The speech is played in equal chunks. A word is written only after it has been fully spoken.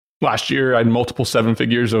last year I had multiple seven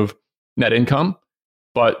figures of net income,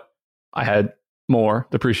 but I had more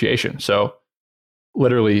depreciation. So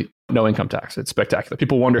literally no income tax. It's spectacular.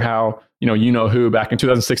 People wonder how, who back in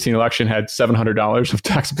 2016 election had $700 of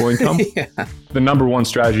taxable income. Yeah. The number one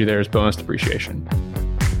strategy there is bonus depreciation.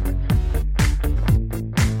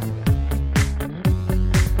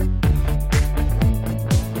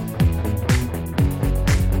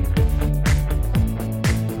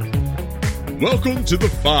 Welcome to The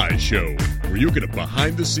FI Show, where you get a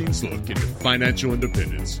behind-the-scenes look into financial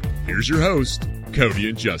independence. Here's your host, Cody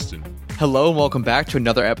and Justin. Hello and welcome back to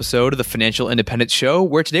another episode of the Financial Independence Show,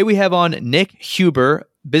 where today we have on Nick Huber,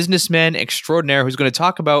 businessman extraordinaire, who's going to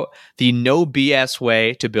talk about the no BS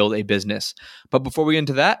way to build a business. But before we get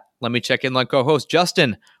into that, let me check in like co-host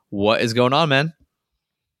Justin. What is going on, man?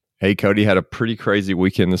 Hey, Cody, had a pretty crazy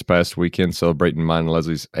weekend this past weekend celebrating mine and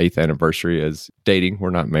Leslie's 8th anniversary as dating.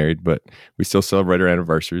 We're not married, but we still celebrate our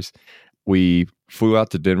anniversaries. We flew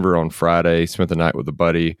out to Denver on Friday, spent the night with a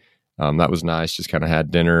buddy. That was nice. Just kind of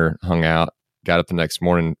had dinner, hung out, got up the next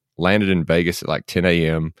morning, landed in Vegas at like 10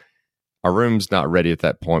 a.m. Our room's not ready at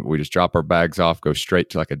that point. We just drop our bags off, go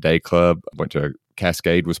straight to like a day club. Went to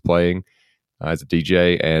Cascade was playing as a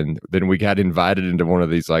DJ. And then we got invited into one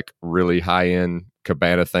of these like really high-end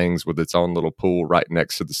cabana things with its own little pool right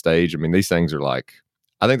next to the stage. I mean, these things are like,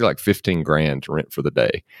 I think they're like $15,000 to rent for the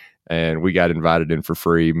day. And we got invited in for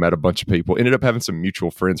free, met a bunch of people, ended up having some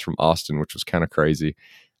mutual friends from Austin, which was kind of crazy.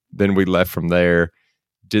 Then we left from there,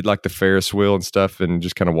 did like the Ferris wheel and stuff, and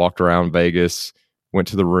just kind of walked around Vegas, went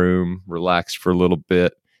to the room, relaxed for a little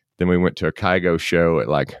bit. Then we went to a Kygo show at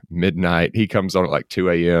like midnight. He comes on at like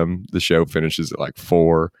 2 a.m. The show finishes at like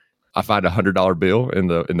 4. I find $100 bill in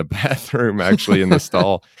the bathroom, actually in the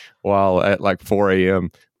stall, while at like 4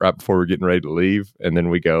 a.m. right before we're getting ready to leave. And then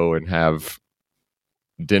we go and have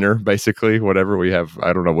dinner, basically, whatever we have.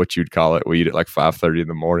 I don't know what you'd call it. We eat at like 5:30 in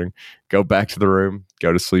the morning, go back to the room,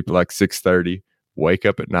 go to sleep at like 6:30, wake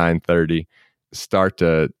up at 9:30, start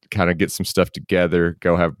to kind of get some stuff together,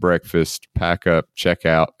 go have breakfast, pack up, check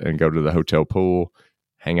out, and go to the hotel pool,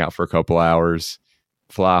 hang out for a couple hours,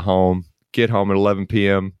 fly home, get home at 11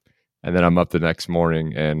 p.m., and then I'm up the next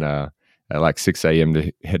morning and at like 6 a.m.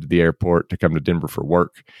 to head to the airport to come to Denver for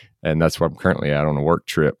work. And that's where I'm currently at on a work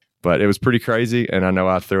trip. But it was pretty crazy. And I know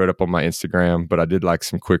I threw it up on my Instagram, but I did like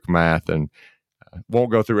some quick math and won't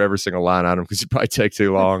go through every single line item because it'd probably take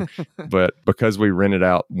too long. But because we rented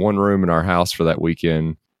out one room in our house for that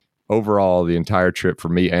weekend, overall, the entire trip for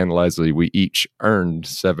me and Leslie, we each earned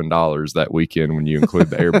 $7 that weekend when you include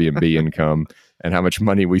the Airbnb income and how much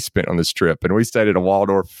money we spent on this trip. And we stayed at a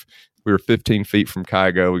Waldorf. We were 15 feet from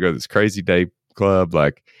Kygo. We go to this crazy day club.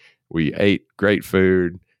 Like, we ate great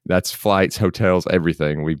food. That's flights, hotels,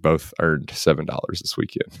 everything. We both earned $7 this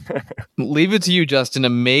weekend. Leave it to you, Justin, to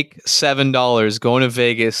make $7 going to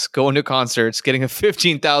Vegas, going to concerts, getting a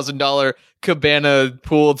 $15,000 cabana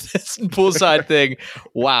poolside thing.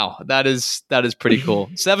 Wow, that is pretty cool.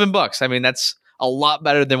 $7. I mean, that's a lot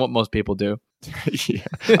better than what most people do. Yeah.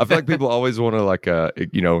 I feel like people always want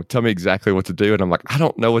to tell me exactly what to do. And I'm like, I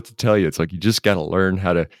don't know what to tell you. It's like, you just got to learn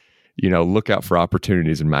how to, look out for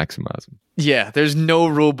opportunities and maximize them. Yeah. There's no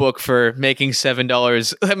rule book for making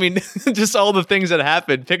 $7. I mean, just all the things that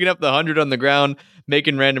happened, picking up the 100 on the ground,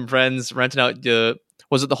 making random friends, renting out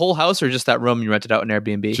was it the whole house or just that room you rented out in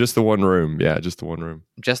Airbnb? Just the one room. Yeah. Just the one room.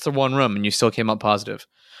 Just the one room. And you still came up positive.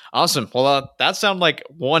 Awesome. Well, that sounded like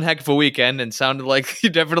one heck of a weekend and sounded like you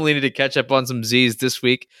definitely need to catch up on some Z's this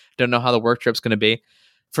week. Don't know how the work trip's going to be.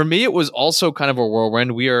 For me, it was also kind of a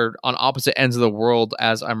whirlwind. We are on opposite ends of the world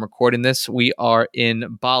as I'm recording this. We are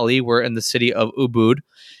in Bali. We're in the city of Ubud.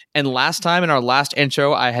 And last time in our last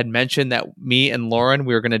intro, I had mentioned that me and Lauren,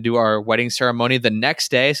 we were going to do our wedding ceremony the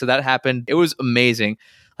next day. So that happened. It was amazing.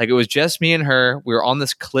 Like, it was just me and her. We were on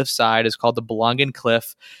this cliffside. It's called the Belongan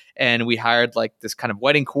Cliff. And we hired like this kind of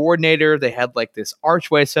wedding coordinator. They had like this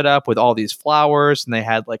archway set up with all these flowers, and they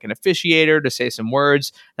had like an officiator to say some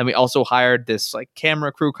words. Then we also hired this like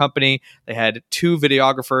camera crew company. They had 2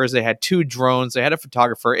 videographers. They had 2 drones. They had a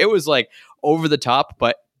photographer. It was like over the top,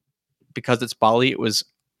 but because it's Bali, it was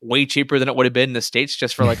way cheaper than it would have been in the States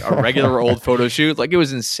just for like a regular old photo shoot. Like, it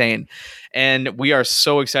was insane. And we are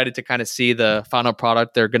so excited to kind of see the final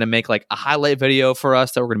product. They're going to make like a highlight video for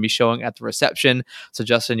us that we're going to be showing at the reception. So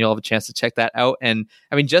Justin, you'll have a chance to check that out. And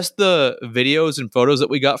I mean, just the videos and photos that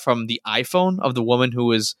we got from the iPhone of the woman who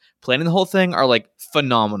was planning the whole thing are like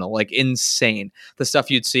phenomenal, like insane. The stuff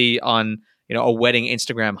you'd see on, a wedding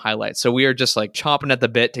Instagram highlight. So we are just like chomping at the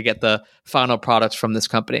bit to get the final products from this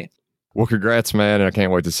company. Well, congrats, man. And I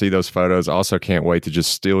can't wait to see those photos. I also can't wait to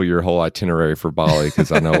just steal your whole itinerary for Bali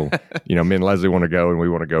because I know, me and Leslie want to go and we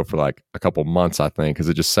want to go for like a couple months, I think, because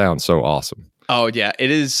it just sounds so awesome. Oh yeah,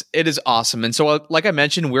 it is awesome. And so like I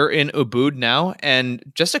mentioned, we're in Ubud now, and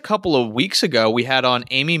just a couple of weeks ago we had on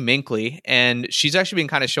Amy Minkley, and she's actually been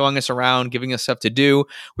kind of showing us around, giving us stuff to do.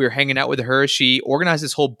 We were hanging out with her. She organized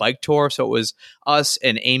this whole bike tour, so it was us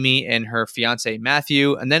and Amy and her fiance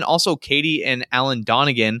Matthew, and then also Katie and Alan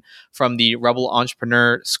Donegan from the Rebel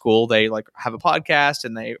Entrepreneur School. They like have a podcast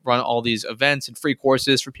and they run all these events and free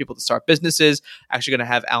courses for people to start businesses. Actually going to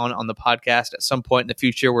have Alan on the podcast at some point in the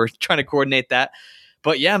future. We're trying to coordinate that.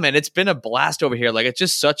 But yeah, man, it's been a blast over here. Like, it's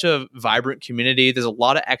just such a vibrant community. There's a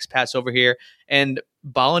lot of expats over here, and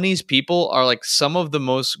Balinese people are like some of the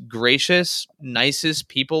most gracious, nicest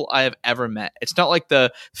people I have ever met. It's not like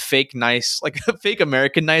the fake nice, like fake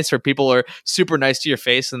American nice, where people are super nice to your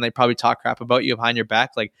face and they probably talk crap about you behind your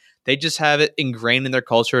back. Like, they just have it ingrained in their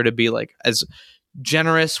culture to be like as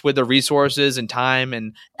generous with the resources and time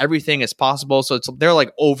and everything as possible. So they're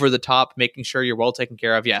like over the top, making sure you're well taken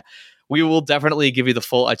care of. Yeah. We will definitely give you the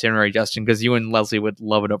full itinerary, Justin, because you and Leslie would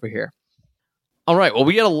love it over here. All right. Well,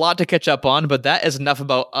 we got a lot to catch up on, but that is enough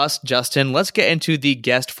about us, Justin. Let's get into the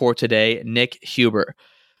guest for today, Nick Huber.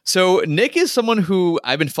 So Nick is someone who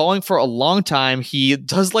I've been following for a long time. He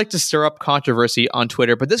does like to stir up controversy on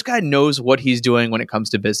Twitter, but this guy knows what he's doing when it comes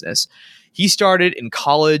to business. He started in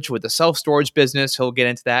college with a self-storage business. He'll get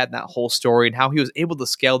into that and that whole story and how he was able to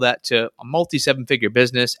scale that to a multi-7-figure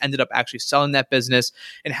business, ended up actually selling that business,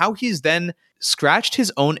 and how he's then scratched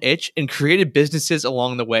his own itch and created businesses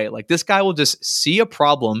along the way. Like, this guy will just see a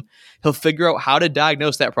problem. He'll figure out how to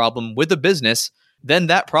diagnose that problem with a business. Then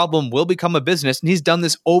that problem will become a business. And he's done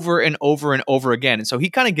this over and over and over again. And so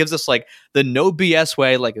he kind of gives us like the no BS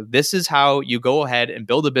way, like, this is how you go ahead and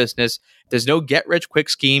build a business. There's no get rich quick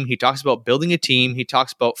scheme. He talks about building a team. He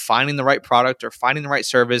talks about finding the right product or finding the right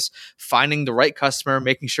service, finding the right customer,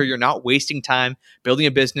 making sure you're not wasting time building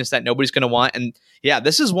a business that nobody's going to want. And yeah,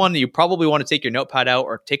 this is one that you probably want to take your notepad out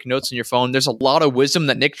or take notes on your phone. There's a lot of wisdom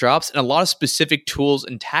that Nick drops and a lot of specific tools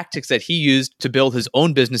and tactics that he used to build his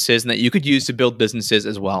own businesses and that you could use to build businesses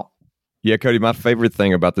as well. Yeah, Cody, my favorite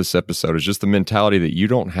thing about this episode is just the mentality that you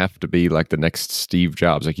don't have to be like the next Steve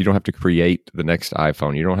Jobs. Like, you don't have to create the next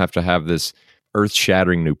iPhone. You don't have to have this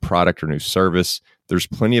earth-shattering new product or new service. There's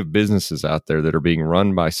plenty of businesses out there that are being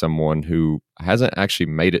run by someone who hasn't actually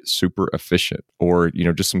made it super efficient, or,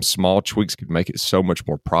 just some small tweaks could make it so much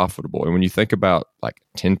more profitable. And when you think about like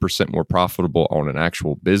 10% more profitable on an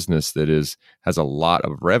actual business that has a lot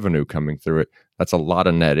of revenue coming through it, that's a lot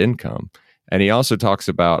of net income. And he also talks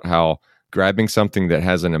about how grabbing something that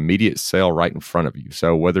has an immediate sale right in front of you.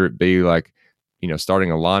 So whether it be like, starting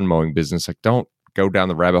a lawn mowing business, like, don't go down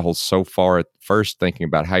the rabbit hole so far at first thinking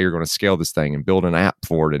about how you're going to scale this thing and build an app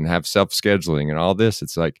for it and have self-scheduling and all this.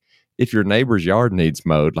 It's like, if your neighbor's yard needs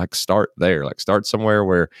mowed, like, start there. Like, start somewhere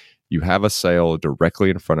where you have a sale directly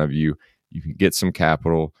in front of you. You can get some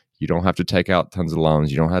capital. You don't have to take out tons of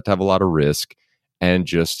loans. You don't have to have a lot of risk, and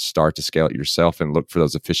just start to scale it yourself and look for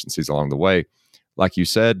those efficiencies along the way. Like you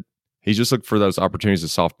said, he's just looked for those opportunities to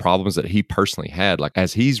solve problems that he personally had. Like,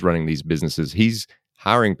 as he's running these businesses, he's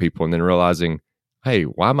hiring people and then realizing, hey,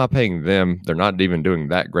 why am I paying them? They're not even doing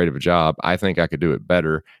that great of a job. I think I could do it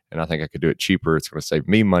better, and I think I could do it cheaper. It's going to save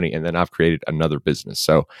me money, and then I've created another business.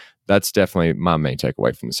 So that's definitely my main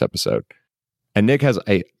takeaway from this episode. And Nick has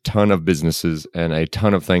a ton of businesses and a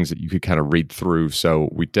ton of things that you could kind of read through. So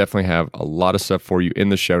we definitely have a lot of stuff for you in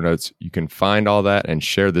the show notes. You can find all that and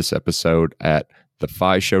share this episode at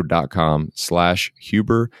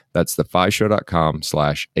thefishow.com/Huber. That's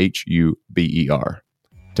thefishow.com/HUBER.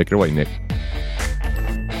 Take it away, Nick.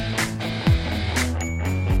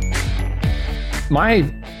 My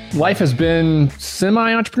life has been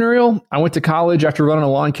semi-entrepreneurial. I went to college after running a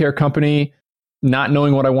lawn care company, not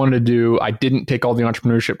knowing what I wanted to do. I didn't take all the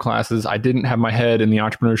entrepreneurship classes. I didn't have my head in the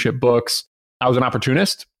entrepreneurship books. I was an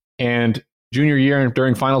opportunist. And junior year,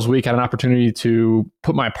 during finals week, I had an opportunity to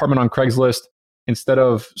put my apartment on Craigslist instead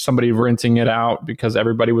of somebody renting it out, because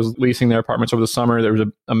everybody was leasing their apartments over the summer. There was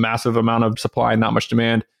a massive amount of supply and not much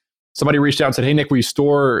demand. Somebody reached out and said, hey, Nick, will you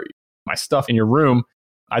store my stuff in your room?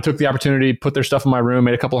 I took the opportunity, put their stuff in my room,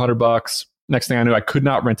 made a couple $100. Next thing I knew, I could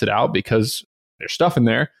not rent it out because there's stuff in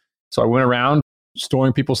there. So I went around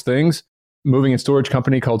storing people's things. Moving and storage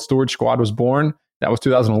company called Storage Squad was born. That was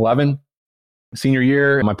 2011. Senior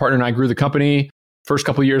year, my partner and I grew the company. First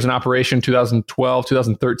couple of years in operation, 2012,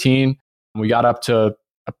 2013. We got up to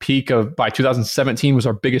a peak of, by 2017 was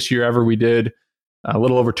our biggest year ever. We did a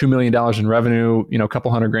little over $2 million in revenue, a couple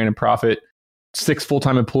 $100,000 in profit, 6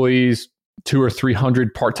 full-time employees, 200 or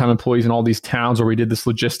 300 part-time employees in all these towns where we did this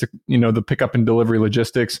logistic, the pickup and delivery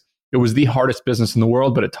logistics. It was the hardest business in the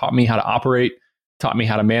world, but it taught me how to operate, taught me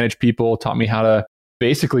how to manage people, taught me how to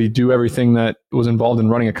basically do everything that was involved in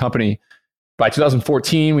running a company. By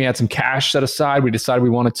 2014, we had some cash set aside. We decided we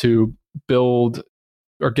wanted to build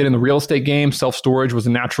or get in the real estate game. Self-storage was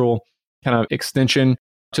a natural kind of extension.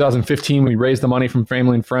 2015, we raised the money from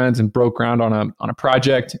family and friends and broke ground on a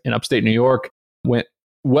project in upstate New York. Went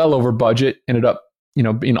well over budget, ended up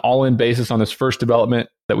being all-in basis on this first development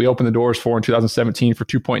that we opened the doors for in 2017 for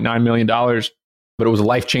 $2.9 million. But it was a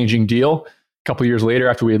life-changing deal. A couple of years later,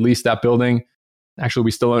 after we had leased that building, actually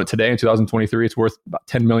we still own it today in 2023. It's worth about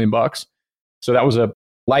 $10 million. So that was a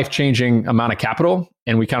life-changing amount of capital.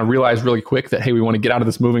 And we kind of realized really quick that, hey, we want to get out of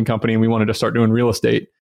this moving company and we wanted to start doing real estate.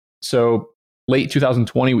 So late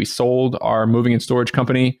 2020, we sold our moving and storage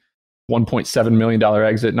company, $1.7 million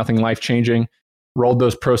exit, nothing life-changing. Rolled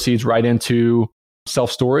those proceeds right into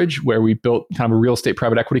self-storage, where we built kind of a real estate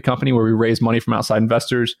private equity company where we raise money from outside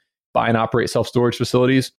investors, buy and operate self-storage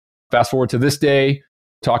facilities. Fast forward to this day,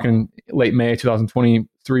 talking late May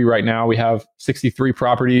 2023 right now, we have 63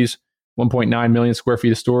 properties, 1.9 million square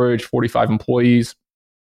feet of storage, 45 employees.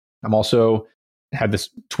 I'm also had this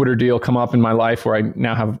Twitter deal come up in my life where I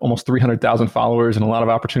now have almost 300,000 followers and a lot of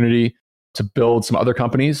opportunity to build some other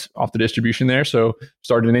companies off the distribution there. So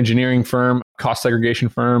started an engineering firm, cost segregation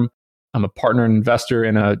firm. I'm a partner and investor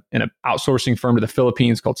in an outsourcing firm to the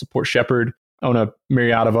Philippines called Support Shepherd. Own a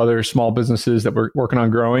myriad of other small businesses that we're working on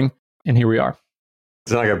growing. And here we are.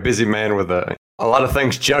 It's like a busy man with a lot of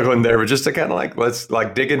things juggling there, but just to kind of let's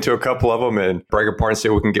dig into a couple of them and break apart and see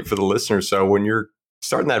what we can get for the listeners. So when you're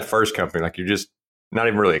starting that first company, you're just not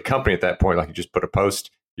even really a company at that point, you just put a post,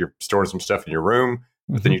 you're storing some stuff in your room,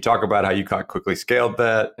 but then you talk about how you quickly scaled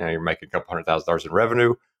that, and you're making a couple $100,000 in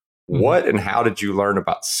revenue. What and how did you learn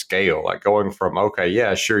about scale? Going from, okay,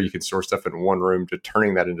 yeah, sure, you can store stuff in one room to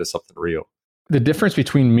turning that into something real. The difference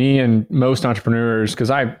between me and most entrepreneurs, because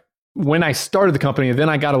when I started the company, then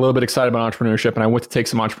I got a little bit excited about entrepreneurship and I went to take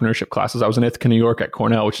some entrepreneurship classes. I was in Ithaca, New York at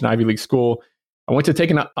Cornell, which is an Ivy League school. I went to take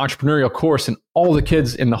an entrepreneurial course and all the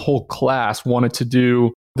kids in the whole class wanted to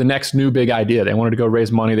do the next new big idea. They wanted to go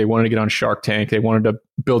raise money. They wanted to get on Shark Tank. They wanted to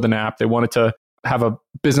build an app. They wanted to have a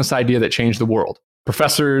business idea that changed the world.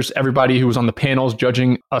 Professors, everybody who was on the panels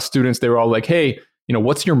judging us students, they were all like, hey,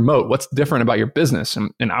 what's your moat? What's different about your business?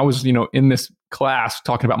 And I was, in this class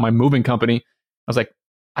talking about my moving company. I was like,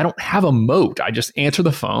 I don't have a moat. I just answer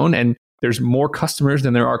the phone and there's more customers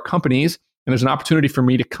than there are companies. And there's an opportunity for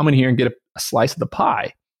me to come in here and get a slice of the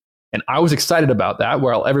pie. And I was excited about that,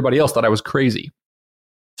 while everybody else thought I was crazy.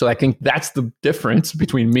 So I think that's the difference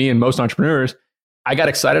between me and most entrepreneurs. I got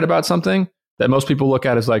excited about something that most people look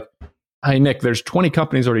at as like, hey, Nick, there's 20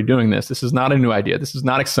 companies already doing this. This is not a new idea. This is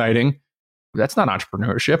not exciting. That's not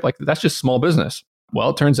entrepreneurship. That's just small business.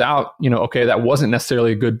 Well, it turns out, okay, that wasn't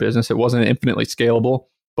necessarily a good business. It wasn't infinitely scalable.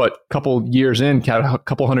 But a couple years in, had a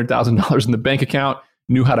couple $100,000 in the bank account,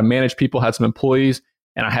 knew how to manage people, had some employees,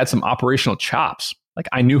 and I had some operational chops.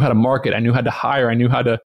 I knew how to market. I knew how to hire. I knew how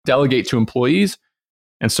to delegate to employees.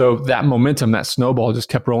 And so that momentum, that snowball just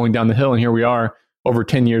kept rolling down the hill. And here we are over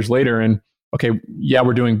 10 years later. And okay, yeah,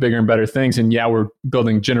 we're doing bigger and better things. And yeah, we're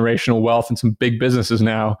building generational wealth and some big businesses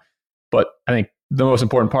now. But I think the most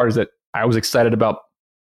important part is that I was excited about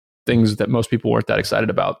things that most people weren't that excited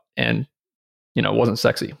about. And, it wasn't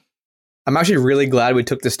sexy. I'm actually really glad we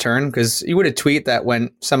took this turn, because you would have tweet that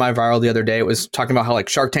went semi-viral the other day. It was talking about how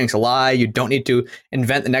Shark Tank's a lie. You don't need to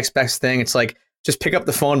invent the next best thing. It's just pick up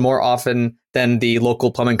the phone more often than the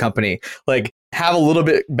local plumbing company. Have a little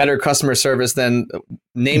bit better customer service than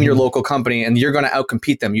name your local company, and you're going to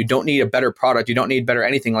outcompete them. You don't need a better product. You don't need better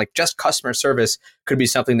anything. Just customer service could be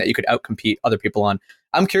something that you could outcompete other people on.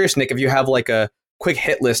 I'm curious, Nick, if you have a quick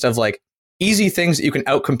hit list of easy things that you can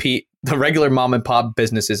outcompete the regular mom and pop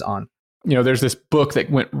businesses on. There's this book that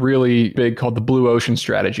went really big called The Blue Ocean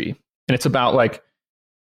Strategy. And it's about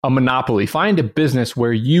a monopoly. Find a business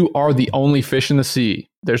where you are the only fish in the sea.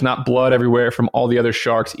 There's not blood everywhere from all the other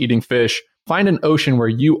sharks eating fish. Find an ocean where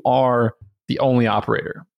you are the only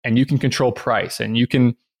operator and you can control price and you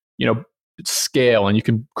can, scale and you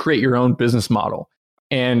can create your own business model.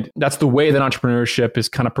 And that's the way that entrepreneurship is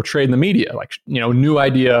kind of portrayed in the media. New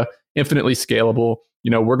idea, infinitely scalable.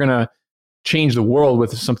 We're going to change the world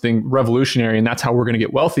with something revolutionary and that's how we're going to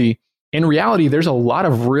get wealthy. In reality, there's a lot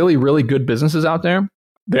of really, really good businesses out there.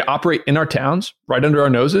 They operate in our towns, right under our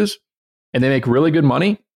noses, and they make really good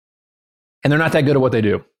money. And they're not that good at what they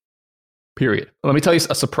do. Period. Let me tell you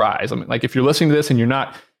a surprise. If you're listening to this and you're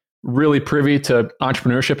not really privy to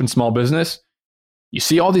entrepreneurship and small business, You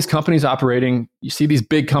see all these companies operating, you see these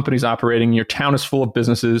big companies operating, your town is full of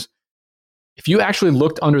businesses. If you actually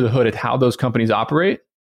looked under the hood at how those companies operate,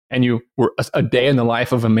 and you were a day in the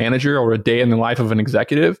life of a manager or a day in the life of an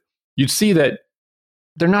executive, you'd see that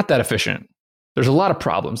they're not that efficient. There's a lot of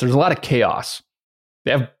problems. There's a lot of chaos.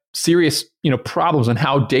 They have serious, problems on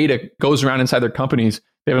how data goes around inside their companies.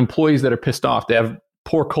 They have employees that are pissed off. They have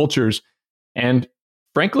poor cultures. And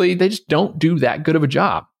frankly, they just don't do that good of a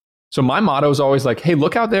job. So my motto is always like, hey,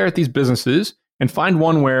 look out there at these businesses and find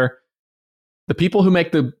one where the people who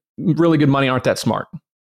make the really good money aren't that smart.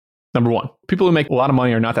 Number one, people who make a lot of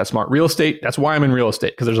money are not that smart. Real estate, that's why I'm in real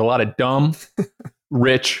estate, because there's a lot of dumb,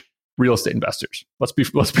 rich real estate investors. Let's be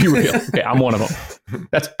real. Okay, I'm one of them.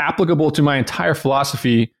 That's applicable to my entire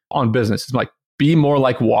philosophy on business. It's like, be more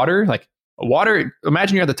like water. Like water,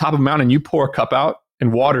 imagine you're at the top of a mountain, you pour a cup out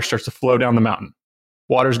and water starts to flow down the mountain.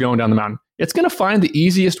 Water's going down the mountain. It's going to find the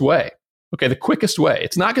easiest way. Okay, the quickest way.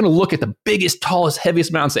 It's not going to look at the biggest, tallest,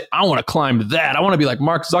 heaviest mountain and say, I want to climb that. I want to be like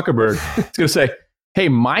Mark Zuckerberg. It's going to say, hey,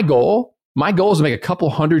 my goal is to make a couple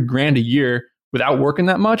 $100,000 a year without working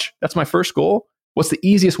that much. That's my first goal. What's the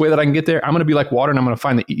easiest way that I can get there? I'm going to be like water, and I'm going to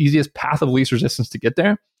find the easiest path of least resistance to get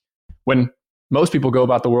there. When most people go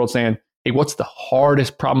about the world saying, hey, what's the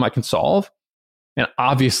hardest problem I can solve? And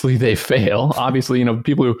obviously they fail. Obviously,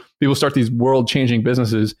 people start these world-changing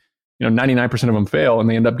businesses, 99% of them fail and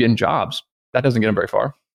they end up getting jobs. That doesn't get them very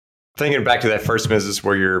far. Thinking back to that first business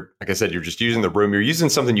where you're, like I said, you're just using the room. You're using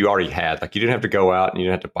something you already had. Like you didn't have to go out and you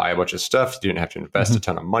didn't have to buy a bunch of stuff. You didn't have to invest a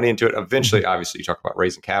ton of money into it. Eventually, obviously, you talk about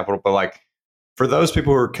raising capital. But like for those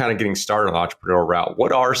people who are kind of getting started on the entrepreneurial route,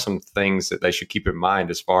 what are some things that they should keep in mind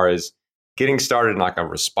as far as getting started in like a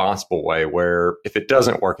responsible way where if it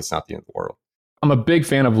doesn't work, it's not the end of the world? I'm a big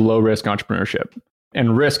fan of low risk entrepreneurship,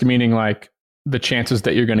 and risk meaning like the chances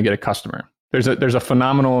that you're going to get a customer. There's a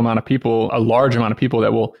phenomenal amount of people, a large amount of people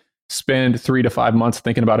that will spend 3 to 5 months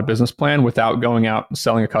thinking about a business plan without going out and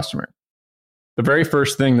selling a customer. The very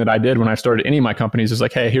first thing that I did when I started any of my companies is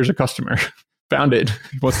like, hey, here's a customer. Found it.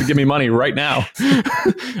 He wants to give me money right now.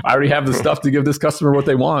 I already have the stuff to give this customer what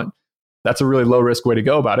they want. That's a really low risk way to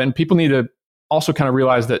go about it. And people need to also kind of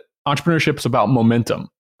realize that entrepreneurship is about momentum.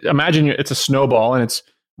 Imagine it's a snowball and it's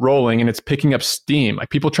rolling and it's picking up steam. Like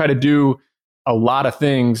people try to do a lot of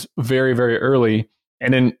things very, very early.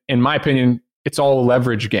 And in my opinion, it's all a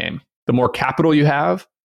leverage game. The more capital you have,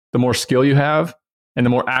 the more skill you have, and the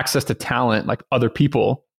more access to talent, like other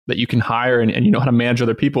people that you can hire and you know how to manage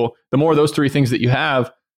other people, the more of those three things that you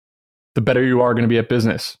have, the better you are going to be at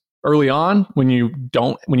business. Early on,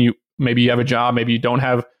 maybe you have a job, maybe you don't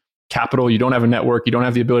have capital, you don't have a network, you don't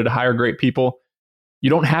have the ability to hire great people, you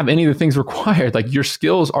don't have any of the things required. Like your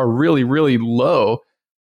skills are really, really low.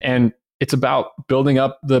 And it's about building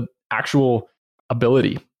up the actual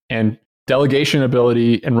ability. And delegation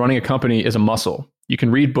ability and running a company is a muscle. You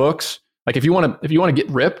can read books. Like if you want to get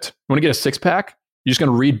ripped, you want to get a six pack, you're just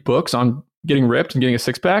going to read books on getting ripped and getting a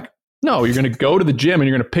six pack? No, you're going to go to the gym and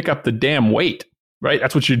you're going to pick up the damn weight, right?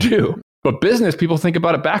 That's what you do. But business, people think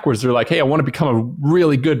about it backwards. They're like, hey, I want to become a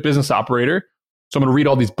really good business operator, so I'm going to read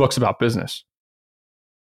all these books about business.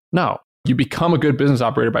 No, you become a good business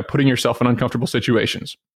operator by putting yourself in uncomfortable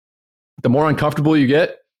situations. The more uncomfortable you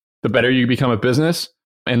get, the better you become at business.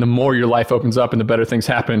 And the more your life opens up and the better things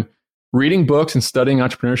happen. Reading books and studying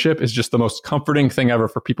entrepreneurship is just the most comforting thing ever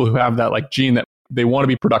for people who have that like gene that they want to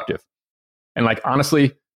be productive. And like,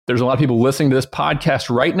 honestly, there's a lot of people listening to this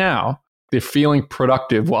podcast right now. They're feeling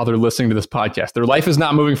productive while they're listening to this podcast. Their life is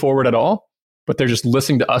not moving forward at all, but they're just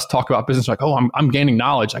listening to us talk about business. Like, oh, I'm gaining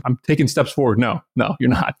knowledge. Like I'm taking steps forward. No, you're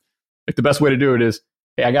not. Like the best way to do it is,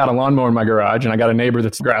 hey, I got a lawnmower in my garage and I got a neighbor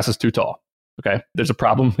that's grass is too tall. Okay. There's a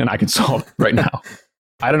problem and I can solve it right now.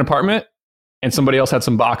 I had an apartment and somebody else had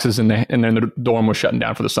some boxes and then the dorm was shutting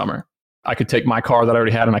down for the summer. I could take my car that I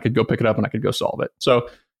already had and I could go pick it up and I could go solve it. So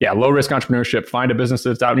yeah, low risk entrepreneurship, find a business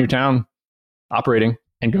that's out in your town operating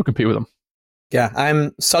and go compete with them. Yeah,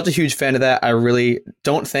 I'm such a huge fan of that. I really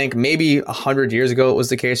don't think maybe 100 years ago it was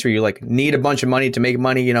the case where you like need a bunch of money to make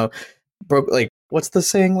money, broke, like what's the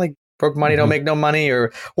saying? Like broke money don't make no money,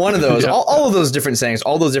 or one of those, all of those different sayings,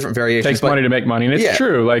 all those different variations. Takes money to make money. And it's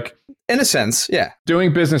true. Like in a sense, yeah.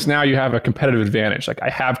 Doing business now, you have a competitive advantage. Like I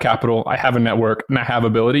have capital, I have a network, and I have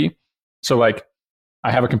ability. So like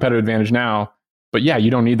I have a competitive advantage now, but yeah, you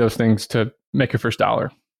don't need those things to make your first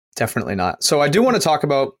dollar. Definitely not. So I do want to talk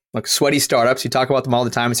about like sweaty startups. You talk about them all the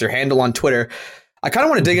time. It's your handle on Twitter. I kind of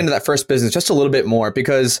want to dig into that first business just a little bit more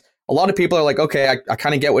because a lot of people are like, okay, I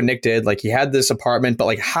kind of get what Nick did. Like he had this apartment, but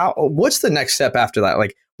like what's the next step after that?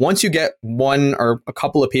 Like once you get one or a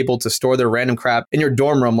couple of people to store their random crap in your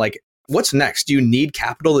dorm room, like what's next? Do you need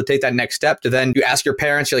capital to take that next step? To then you ask your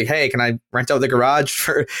parents, you're like, hey, can I rent out the garage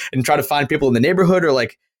and try to find people in the neighborhood? Or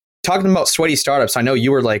like talking about sweaty startups. I know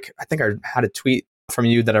you were like, I think I had a tweet from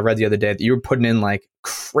you that I read the other day that you were putting in like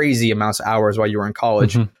crazy amounts of hours while you were in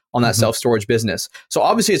college on that self-storage business. So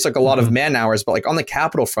obviously it's like a lot of man hours, but like on the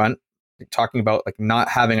capital front, talking about like not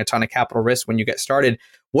having a ton of capital risk when you get started,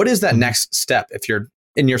 what is that next step if you're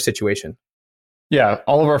in your situation? Yeah,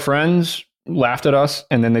 all of our friends laughed at us,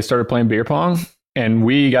 and then they started playing beer pong, and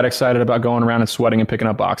we got excited about going around and sweating and picking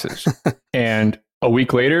up boxes. And a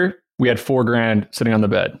week later, we had $4,000 sitting on the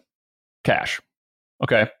bed, cash.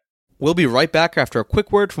 Okay. We'll be right back after a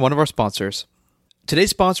quick word from one of our sponsors. Today's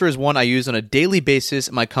sponsor is one I use on a daily basis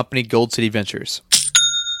in my company, Gold City Ventures.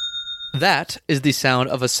 That is the sound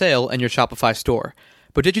of a sale in your Shopify store.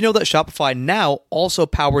 But did you know that Shopify now also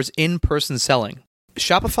powers in-person selling?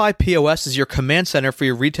 Shopify POS is your command center for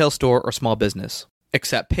your retail store or small business.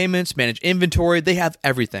 Accept payments, manage inventory, they have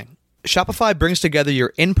everything. Shopify brings together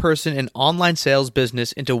your in-person and online sales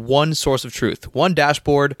business into one source of truth, one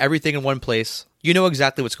dashboard, everything in one place. You know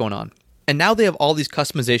exactly what's going on. And now they have all these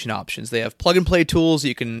customization options. They have plug-and-play tools that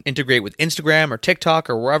you can integrate with Instagram or TikTok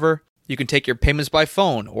or wherever. You can take your payments by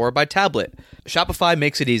phone or by tablet. Shopify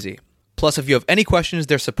makes it easy. Plus, if you have any questions,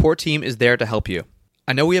 their support team is there to help you.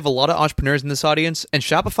 I know we have a lot of entrepreneurs in this audience, and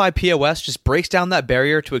Shopify POS just breaks down that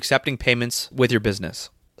barrier to accepting payments with your business.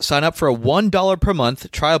 Sign up for a $1 per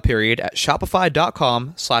month trial period at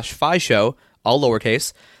shopify.com/FIShow, all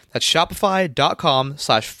lowercase. That's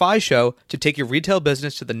shopify.com/FIShow to take your retail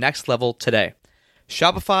business to the next level today.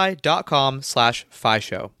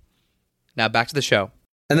 Shopify.com/FIShow. Now back to the show.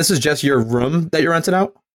 And this is just your room that you rented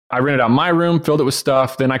out? I rented out my room, filled it with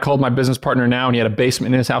stuff. Then I called my business partner now, and he had a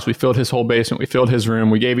basement in his house. We filled his whole basement. We filled his room.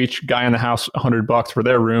 We gave each guy in the house $100 for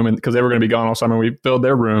their room, and because they were going to be gone all summer, we filled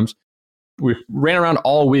their rooms. We ran around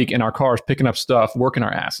all week in our cars, picking up stuff, working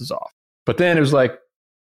our asses off. But then it was like,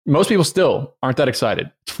 most people still aren't that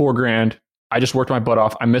excited. It's $4,000. I just worked my butt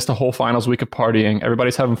off. I missed a whole finals week of partying.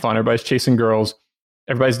 Everybody's having fun. Everybody's chasing girls.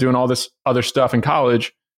 Everybody's doing all this other stuff in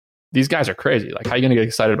college. These guys are crazy. Like, how are you going to get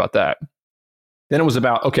excited about that? Then it was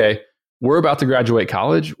about, okay, we're about to graduate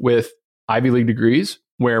college with Ivy League degrees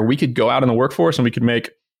where we could go out in the workforce and we could make,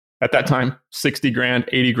 at that time, $60,000,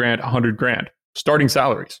 $80,000, $100,000 starting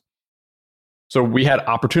salaries. So we had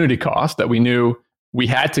opportunity cost that we knew we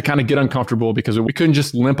had to kind of get uncomfortable because we couldn't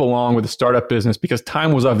just limp along with a startup business because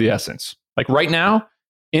time was of the essence. Like right now,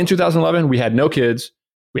 in 2011, we had no kids.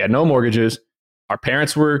 We had no mortgages. Our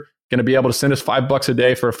parents were going to be able to send us $5 a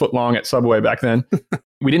day for a foot long at Subway back then.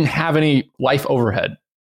 We didn't have any life overhead.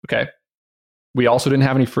 Okay. We also didn't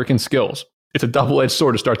have any freaking skills. It's a double-edged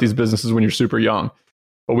sword to start these businesses when you're super young.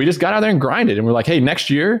 But we just got out there and grinded. And we're like, hey, next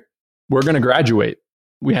year, we're going to graduate.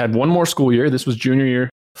 We had one more school year. This was junior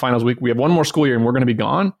year, finals week. We have one more school year and we're going to be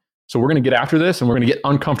gone. So we're going to get after this and we're going to get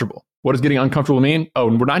uncomfortable. What does getting uncomfortable mean?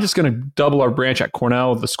 Oh, we're not just going to double our branch at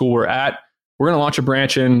Cornell, the school we're at. We're going to launch a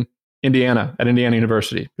branch in Indiana at Indiana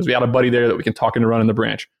University because we had a buddy there that we can talk into running the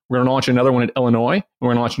branch. We're going to launch another one at Illinois. And we're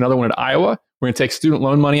going to launch another one at Iowa. We're going to take student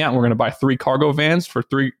loan money out and we're going to buy 3 cargo vans for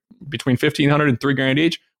between $1,500 and $3,000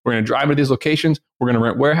 each. We're going to drive to these locations. We're going to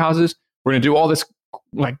rent warehouses. We're going to do all this,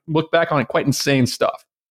 like, look back on it, quite insane stuff.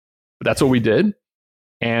 But that's what we did.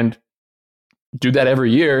 And do that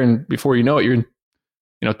every year. And before you know it, you're in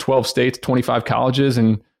 12 states, 25 colleges,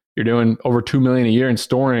 and you're doing over $2 million a year and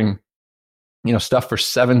storing stuff for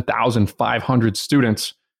 7,500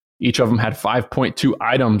 students. Each of them had 5.2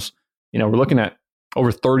 items. We're looking at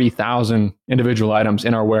over 30,000 individual items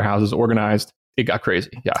in our warehouses organized. It got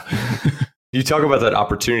crazy. Yeah. You talk about that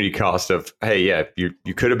opportunity cost of, hey, yeah,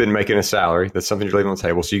 you could have been making a salary. That's something you're leaving on the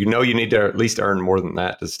table. So you need to at least earn more than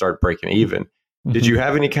that to start breaking even. Mm-hmm. Did you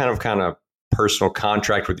have any kind of personal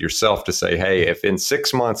contract with yourself to say, hey, if in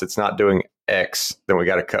 6 months it's not doing X, then we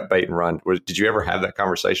got to cut bait and run? Did you ever have that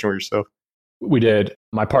conversation with yourself? We did.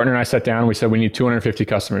 My partner and I sat down and we said, we need 250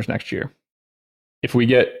 customers next year. If we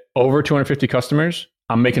get over 250 customers,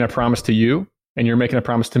 I'm making a promise to you and you're making a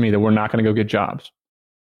promise to me that we're not going to go get jobs.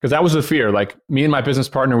 Because that was the fear. Like, me and my business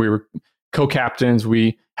partner, we were co-captains.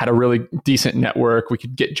 We had a really decent network. We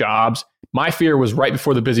could get jobs. My fear was right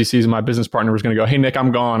before the busy season, my business partner was going to go, hey, Nick,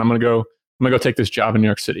 I'm gone. I'm going to go take this job in New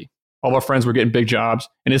York City. All of our friends were getting big jobs.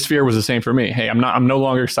 And his fear was the same for me. Hey, I'm no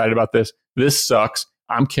longer excited about this. This sucks.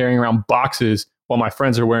 I'm carrying around boxes while my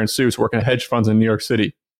friends are wearing suits working at hedge funds in New York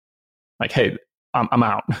City. Like, hey, I'm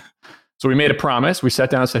out. So we made a promise. We sat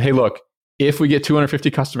down and said, hey, look, if we get 250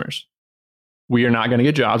 customers, we are not going to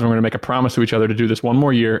get jobs. And we're going to make a promise to each other to do this one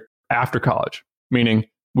more year after college. Meaning,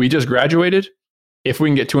 we just graduated. If we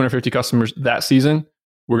can get 250 customers that season,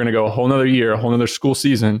 we're going to go a whole nother year, a whole nother school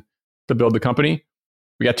season to build the company,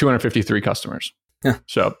 we got 253 customers. Yeah.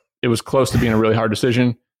 So it was close to being a really hard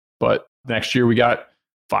decision. But next year we got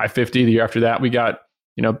 550. The year after that, we got,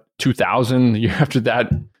 2,000. The year after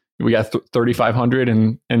that, we got 3,500.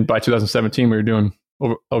 And by 2017, we were doing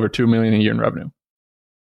over 2 million a year in revenue.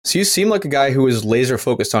 So you seem like a guy who is laser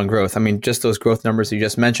focused on growth. I mean, just those growth numbers you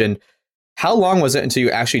just mentioned. How long was it until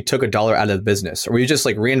you actually took $1 out of the business? Or were you just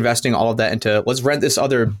like reinvesting all of that into, let's rent this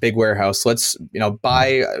other big warehouse. Let's, buy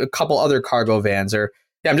a couple other cargo vans, or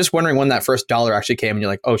I'm just wondering when that first $1 actually came and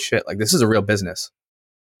you're like, oh shit, like this is a real business.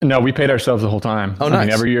 No, we paid ourselves the whole time. Oh, nice. I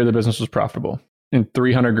mean, every year the business was profitable. In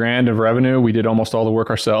 300 grand of revenue, we did almost all the work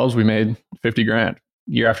ourselves. We made 50 grand.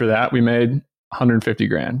 Year after that, we made 150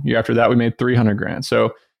 grand. Year after that, we made 300 grand.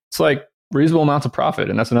 So it's like reasonable amounts of profit.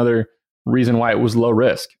 And that's another reason why it was low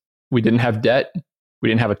risk. We didn't have debt. We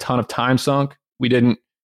didn't have a ton of time sunk. We didn't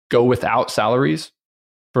go without salaries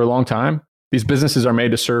for a long time. These businesses are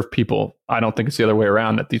made to serve people. I don't think it's the other way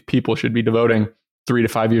around, that these people should be devoting 3 to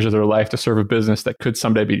 5 years of their life to serve a business that could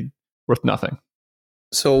someday be worth nothing.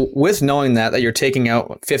 So with knowing that you're taking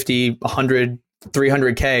out 50, 100,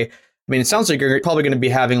 300K, I mean, it sounds like you're probably going to be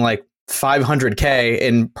having like 500K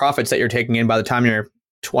in profits that you're taking in by the time you're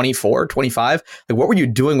 24, 25. Like, what were you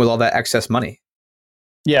doing with all that excess money?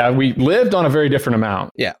 Yeah, we lived on a very different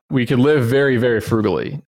amount. Yeah. We could live very, very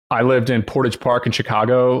frugally. I lived in Portage Park in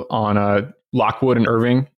Chicago on Lockwood and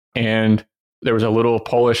Irving. And there was a little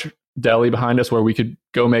Polish deli behind us where we could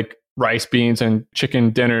go make rice, beans, and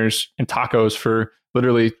chicken dinners and tacos for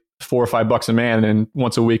literally $4 or $5 a man. And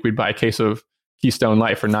once a week, we'd buy a case of Keystone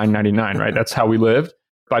Light for $9.99, right? That's how we lived.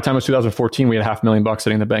 By the time it was 2014, we had $500,000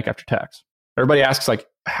 sitting in the bank after tax. Everybody asks, like,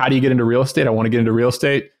 how do you get into real estate? I want to get into real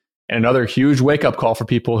estate. And another huge wake-up call for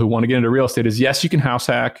people who want to get into real estate is, yes, you can house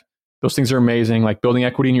hack. Those things are amazing, like building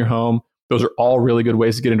equity in your home. Those are all really good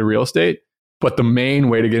ways to get into real estate. But the main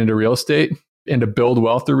way to get into real estate and to build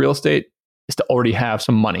wealth through real estate is to already have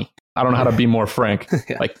some money. I don't know how to be more frank.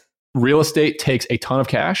 Yeah. Like, real estate takes a ton of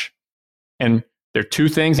cash. And there are two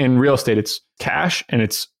things in real estate. It's cash and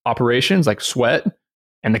it's operations, like sweat.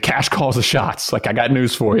 And the cash calls the shots. Like, I got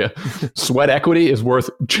news for you. Sweat equity is worth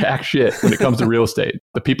jack shit when it comes to real estate.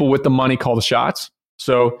 The people with the money call the shots.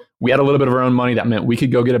 So we had a little bit of our own money. That meant we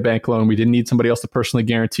could go get a bank loan. We didn't need somebody else to personally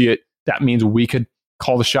guarantee it. That means we could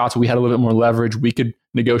call the shots. We had a little bit more leverage. We could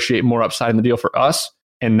negotiate more upside in the deal for us.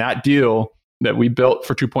 And that deal that we built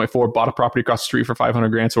for 2.4, bought a property across the street for 500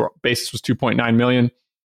 grand. So our basis was 2.9 million.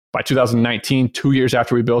 By 2019, 2 years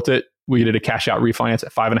after we built it, we did a cash out refinance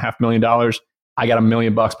at $5.5 million. I got $1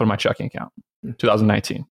 million put in my checking account.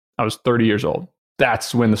 2019. I was 30 years old.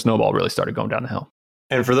 That's when the snowball really started going down the hill.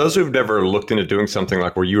 And for those who've never looked into doing something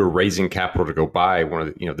like where you were raising capital to go buy one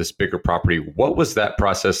of the, this bigger property, what was that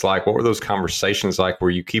process like? What were those conversations like? Were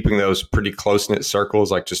you keeping those pretty close-knit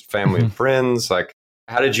circles, like just family and friends? Like,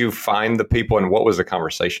 how did you find the people and what was the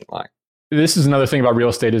conversation like? This is another thing about real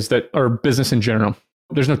estate is that, or business in general,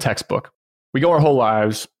 there's no textbook. We go our whole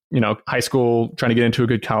lives, high school, trying to get into a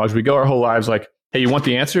good college. We go our whole lives like, hey, you want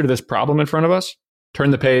the answer to this problem in front of us?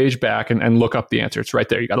 Turn the page back and look up the answer. It's right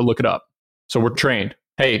there. You got to look it up. So we're trained.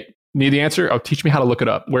 Hey, need the answer? Oh, teach me how to look it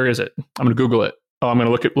up. Where is it? I'm going to Google it. Oh, I'm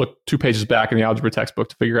going to look 2 pages back in the algebra textbook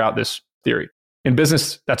to figure out this theory. In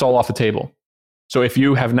business, that's all off the table. So if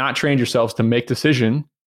you have not trained yourselves to make decision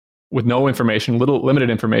with no information, limited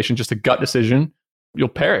information, just a gut decision, you'll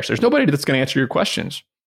perish. There's nobody that's going to answer your questions.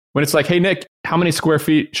 When it's like, hey, Nick, how many square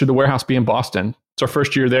feet should the warehouse be in Boston? It's our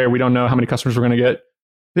first year there. We don't know how many customers we're going to get.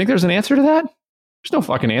 You think there's an answer to that? There's no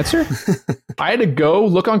fucking answer. I had to go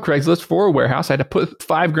look on Craigslist for a warehouse. I had to put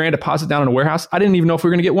 $5,000 deposit down in a warehouse. I didn't even know if we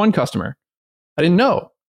were going to get one customer. I didn't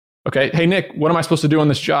know. Okay. Hey, Nick, what am I supposed to do on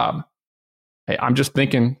this job? Hey, I'm just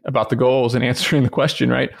thinking about the goals and answering the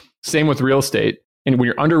question, right? Same with real estate. And when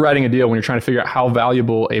you're underwriting a deal, when you're trying to figure out how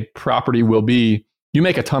valuable a property will be, you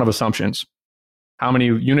make a ton of assumptions. How many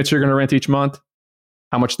units you're going to rent each month,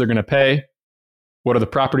 how much they're going to pay, what are the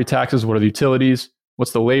property taxes, what are the utilities,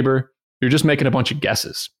 what's the labor. You're just making a bunch of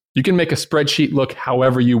guesses. You can make a spreadsheet look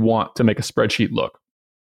however you want to make a spreadsheet look.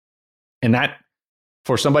 And that,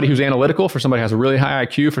 for somebody who's analytical, for somebody who has a really high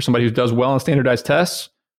IQ, for somebody who does well on standardized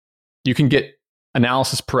tests, you can get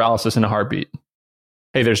analysis paralysis in a heartbeat.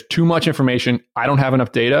 Hey, there's too much information. I don't have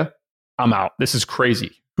enough data. I'm out. This is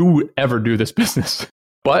crazy. Who would ever do this business?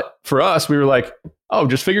 But for us, we were like, oh,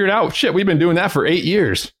 just figure it out. Shit, we've been doing that for 8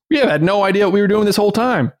 years. We have had no idea what we were doing this whole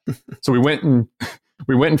time. So we went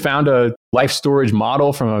and found a life storage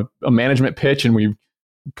model from a management pitch, and we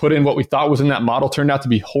put in what we thought was in that model. Turned out to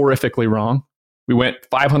be horrifically wrong. We went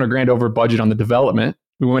 $500,000 over budget on the development.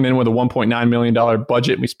 We went in with a $1.9 million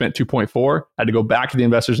budget. We spent 2.4. I had to go back to the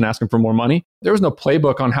investors and ask them for more money. There was no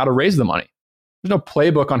playbook on how to raise the money. There's no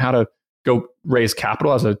playbook on how to go raise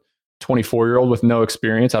capital as a 24-year-old with no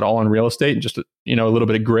experience at all in real estate and just a little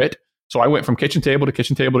bit of grit. So I went from kitchen table to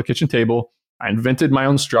kitchen table to kitchen table. I invented my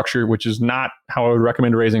own structure, which is not how I would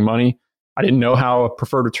recommend raising money. I didn't know how a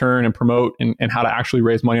preferred return and promote and how to actually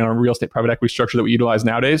raise money on a real estate private equity structure that we utilize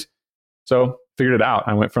nowadays. So figured it out.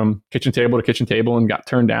 I went from kitchen table to kitchen table and got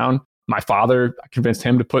turned down. My father, I convinced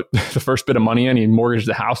him to put the first bit of money in. He mortgaged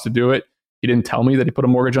the house to do it. He didn't tell me that he put a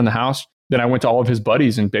mortgage on the house. Then I went to all of his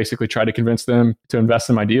buddies and basically tried to convince them to invest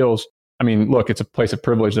in my deals. I mean, look, it's a place of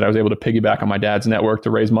privilege that I was able to piggyback on my dad's network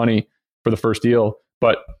to raise money for the first deal.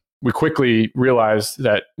 But we quickly realized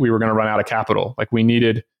that we were going to run out of capital. Like we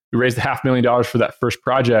raised $500,000 for that first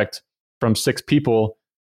project from 6 people.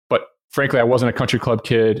 But frankly, I wasn't a country club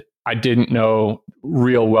kid. I didn't know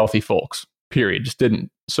real wealthy folks, period. Just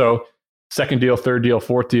didn't. So second deal, third deal,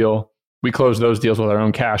 fourth deal, we closed those deals with our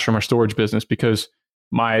own cash from our storage business because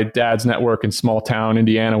my dad's network in small town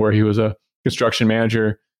Indiana, where he was a construction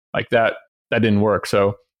manager, like that didn't work.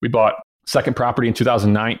 So we bought second property in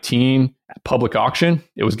 2019 at public auction.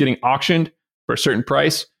 It was getting auctioned for a certain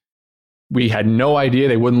price. We had no idea.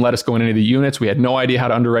 They wouldn't let us go in any of the units. We had no idea how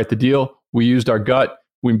to underwrite the deal. We used our gut.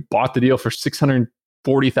 We bought the deal for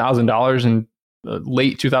 $640,000 in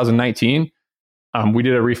late 2019. We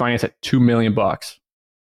did a refinance at $2 million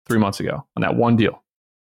 3 months ago on that one deal.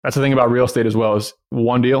 That's the thing about real estate as well, is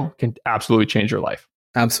one deal can absolutely change your life.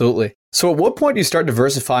 Absolutely. So at what point do you start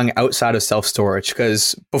diversifying outside of self-storage?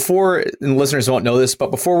 Because before, and listeners won't know this, but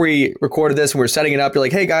before we recorded this and we were setting it up, you're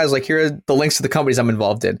like, hey guys, like here are the links to the companies I'm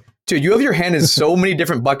involved in. Dude, you have your hand in so many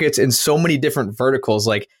different buckets and so many different verticals.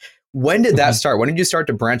 Like when did that start? When did you start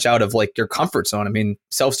to branch out of like your comfort zone? I mean,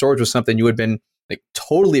 self-storage was something you had been like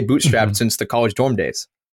totally bootstrapped since the college dorm days.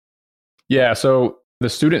 Yeah. So the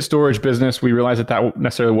student storage business, we realized that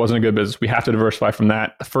necessarily wasn't a good business. We have to diversify from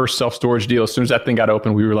that. The first self-storage deal, as soon as that thing got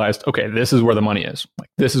open, we realized, okay, this is where the money is. Like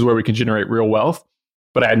this is where we can generate real wealth.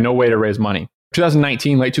 But I had no way to raise money.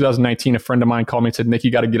 2019, late 2019, a friend of mine called me and said, Nick, you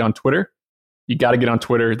got to get on Twitter. You got to get on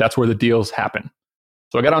Twitter. That's where the deals happen.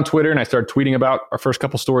 So I got on Twitter and I started tweeting about our first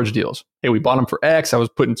couple storage deals. Hey, we bought them for X. I was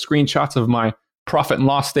putting screenshots of my profit and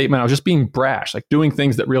loss statement. I was just being brash, like doing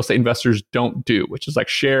things that real estate investors don't do, which is like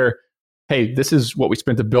share, hey, this is what we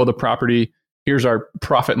spent to build a property. Here's our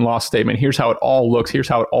profit and loss statement. Here's how it all looks. Here's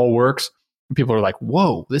how it all works. And people are like,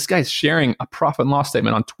 whoa, this guy's sharing a profit and loss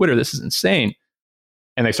statement on Twitter. This is insane.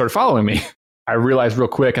 And they started following me. I realized real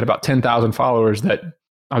quick at about 10,000 followers that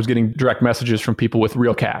I was getting direct messages from people with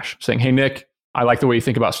real cash saying, hey, Nick, I like the way you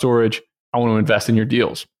think about storage. I want to invest in your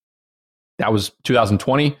deals. That was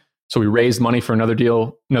 2020. So we raised money for another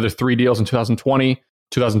 3 deals in 2020.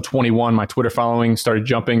 2021, my Twitter following started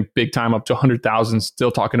jumping big time up to 100,000,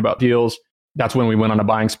 still talking about deals. That's when we went on a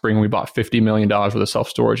buying spree and we bought $50 million worth of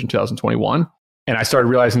self-storage in 2021. And I started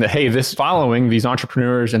realizing that, hey, this following, these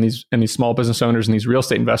entrepreneurs and these small business owners and these real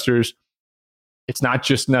estate investors, it's not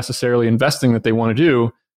just necessarily investing that they want to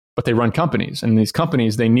do, but they run companies. And these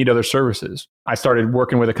companies, they need other services. I started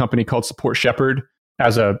working with a company called Support Shepherd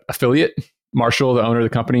as an affiliate. Marshall, the owner of the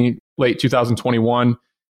company, late 2021,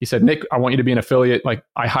 he said, Nick, I want you to be an affiliate. Like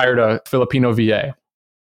I hired a Filipino VA.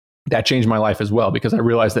 That changed my life as well because I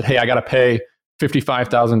realized that, hey, I got to pay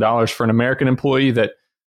 $55,000 for an American employee that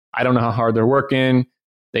I don't know how hard they're working.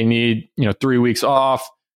 They need, 3 weeks off.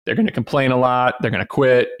 They're going to complain a lot. They're going to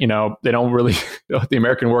quit. They don't really, the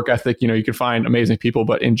American work ethic, you can find amazing people,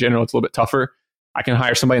 but in general, it's a little bit tougher. I can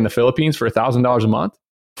hire somebody in the Philippines for $1,000 a month,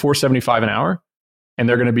 $475 an hour, and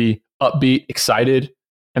they're going to be upbeat, excited,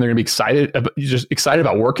 and they're going to be excited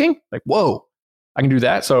about working. Like, whoa, I can do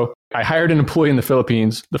that. So I hired an employee in the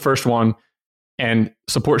Philippines, the first one, and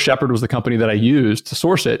Support Shepherd was the company that I used to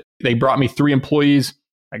source it. They brought me 3 employees.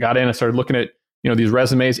 I got in, I started looking at, these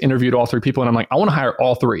resumes, interviewed all 3 people. And I'm like, I want to hire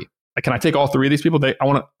all 3. Like, can I take all 3 of these people? I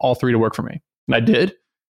want all 3 to work for me. And I did.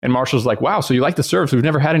 And Marshall's like, wow, so you like the service. We've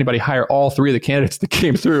never had anybody hire all 3 of the candidates that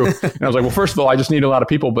came through. And I was like, well, first of all, I just need a lot of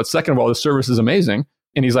people. But second of all, the service is amazing.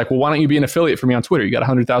 And he's like, well, why don't you be an affiliate for me on Twitter? You got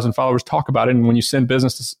 100,000 followers, talk about it. And when you send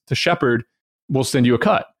business to Shepherd, we'll send you a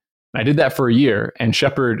cut. And I did that for a year and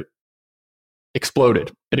Shepherd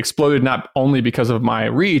exploded. It exploded not only because of my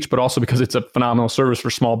reach, but also because it's a phenomenal service for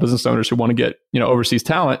small business owners who want to get, overseas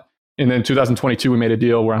talent. And then in 2022, we made a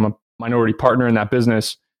deal where I'm a minority partner in that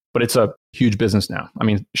business, but it's a huge business now. I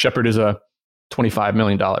mean, Shepherd is a $25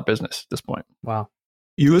 million business at this point. Wow.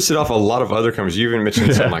 You listed off a lot of other companies. You even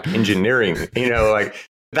mentioned some like engineering, like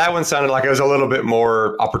That one sounded like it was a little bit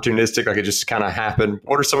more opportunistic, like it just kind of happened.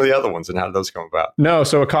 What are some of the other ones and how did those come about? No,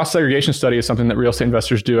 so a cost segregation study is something that real estate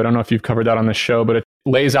investors do. I don't know if you've covered that on this show, but it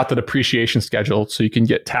lays out the depreciation schedule so you can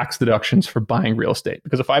get tax deductions for buying real estate.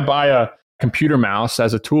 Because if I buy a computer mouse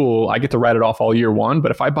as a tool, I get to write it off all year one.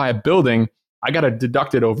 But if I buy a building, I got to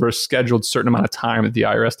deduct it over a scheduled certain amount of time that the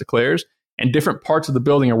IRS declares. And different parts of the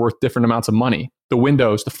building are worth different amounts of money. The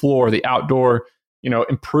windows, the floor, the outdoor,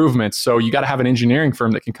 improvements. So you got to have an engineering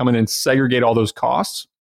firm that can come in and segregate all those costs,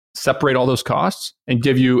 separate all those costs, and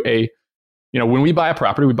give you when we buy a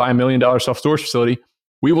property, we buy $1 million self-storage facility,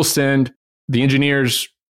 we will send the engineers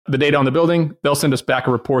the data on the building. They'll send us back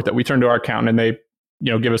a report that we turn to our accountant and they,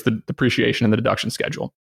 give us the depreciation and the deduction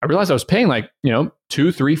schedule. I realized I was paying $2, $3,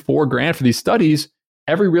 $4 for these studies.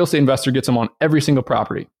 Every real estate investor gets them on every single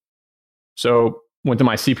property. So went to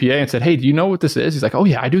my CPA and said, hey, do you know what this is? He's like, oh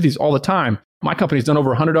yeah, I do these all the time. My company's done over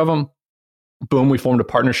 100 of them. Boom, we formed a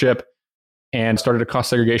partnership and started a cost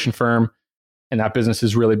segregation firm. And that business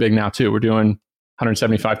is really big now too. We're doing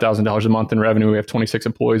 $175,000 a month in revenue. We have 26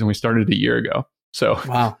 employees and we started a year ago. So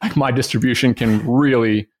wow. My distribution can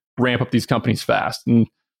really ramp up these companies fast. And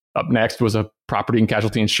up next was a property and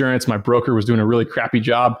casualty insurance. My broker was doing a really crappy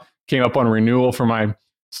job, came up on renewal for my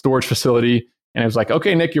storage facility. And it was like,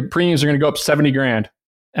 okay, Nick, your premiums are going to go up $70,000.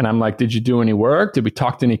 And I'm like, did you do any work? Did we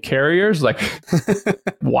talk to any carriers? Like,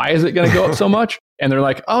 why is it going to go up so much? And they're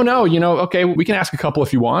like, oh no, okay, we can ask a couple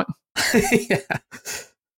if you want. Yeah.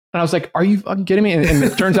 And I was like, are you fucking kidding me? And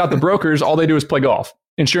it turns out the brokers, all they do is play golf.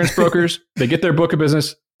 Insurance brokers, they get their book of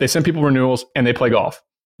business, they send people renewals, and they play golf.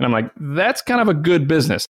 And I'm like, that's kind of a good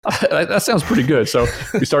business. That sounds pretty good. So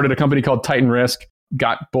we started a company called Titan Risk,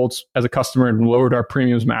 got Bolts as a customer and lowered our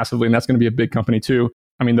premiums massively. And that's going to be a big company too.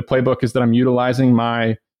 I mean, the playbook is that I'm utilizing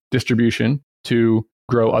my distribution to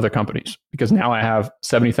grow other companies because now I have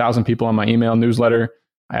 70,000 people on my email newsletter.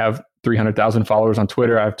 I have 300,000 followers on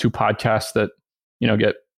Twitter. I have 2 podcasts that,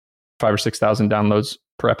 get 5,000 or 6,000 downloads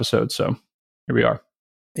per episode. So here we are.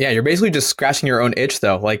 Yeah, you're basically just scratching your own itch,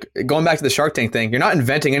 though. Like going back to the Shark Tank thing, you're not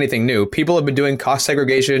inventing anything new. People have been doing cost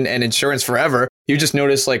segregation and insurance forever. You just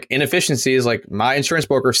notice like inefficiencies, like my insurance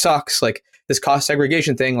broker sucks, like this cost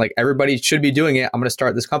segregation thing, like everybody should be doing it. I'm going to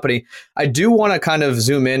start this company. I do want to kind of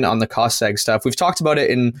zoom in on the cost seg stuff. We've talked about it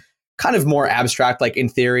in kind of more abstract, like in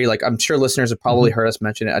theory, like I'm sure listeners have probably heard us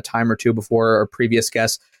mention it a time or two before or previous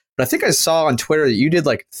guests. But I think I saw on Twitter that you did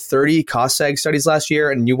like 30 cost seg studies last year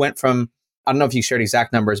and you went from, I don't know if you shared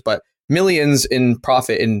exact numbers, but millions in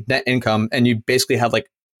profit in net income. And you basically had like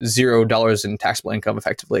 $0 in taxable income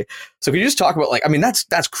effectively. So can you just talk about like, I mean,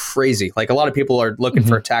 that's crazy. Like a lot of people are looking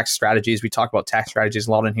for tax strategies. We talk about tax strategies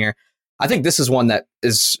a lot in here. I think this is one that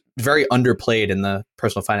is very underplayed in the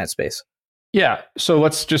personal finance space. Yeah. So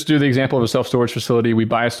let's just do the example of a self-storage facility. We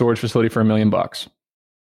buy a storage facility for $1 million.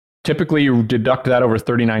 Typically you deduct that over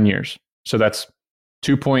 39 years. So that's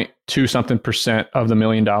 2.2 something % of the $1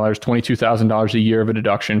 million, $22,000 a year of a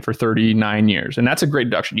deduction for 39 years. And that's a great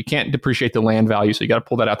deduction. You can't depreciate the land value. So you got to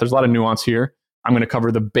pull that out. There's a lot of nuance here. I'm going to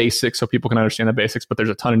cover the basics so people can understand the basics, but there's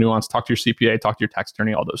a ton of nuance. Talk to your CPA, talk to your tax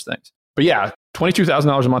attorney, all those things. But yeah,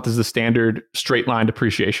 $22,000 a month is the standard straight line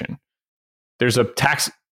depreciation. There's a tax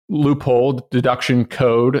loophole deduction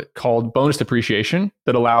code called bonus depreciation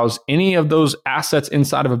that allows any of those assets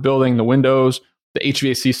inside of a building, the windows, the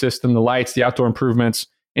HVAC system, the lights, the outdoor improvements,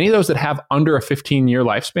 any of those that have under a 15-year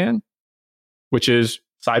lifespan, which is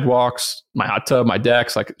sidewalks, my hot tub, my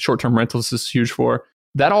decks, like short-term rentals this is huge for,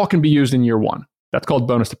 that all can be used in year one. That's called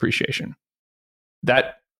bonus depreciation.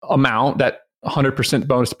 That amount, that 100%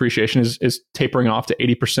 bonus depreciation is tapering off to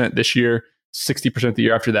 80% this year, 60% the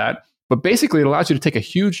year after that. But basically, it allows you to take a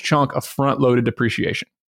huge chunk of front-loaded depreciation.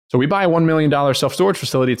 So we buy a $1 million self-storage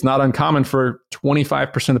facility. It's not uncommon for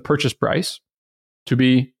 25% of the purchase price to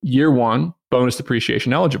be year one bonus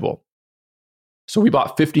depreciation eligible. So we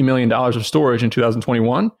bought $50 million of storage in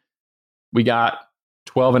 2021. We got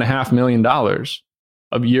 $12.5 million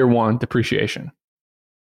of year one depreciation.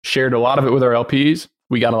 Shared a lot of it with our LPs.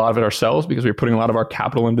 We got a lot of it ourselves because we were putting a lot of our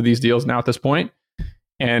capital into these deals now at this point.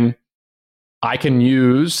 And I can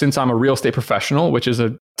use, since I'm a real estate professional, which is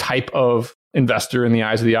a type of investor in the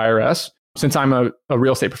eyes of the IRS, since I'm a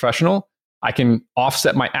real estate professional, I can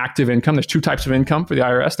offset my active income. There's 2 types of income for the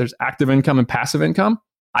IRS. There's active income and passive income.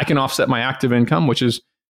 I can offset my active income, which is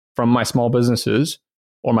from my small businesses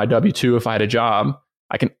or my W-2 if I had a job.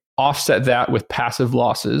 I can offset that with passive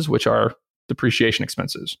losses, which are depreciation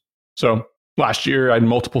expenses. So last year, I had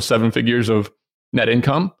multiple 7 figures of net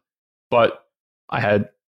income, but I had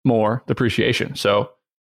more depreciation. So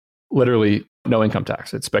literally no income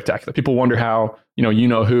tax. It's spectacular. People wonder how,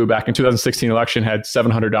 who back in 2016 election had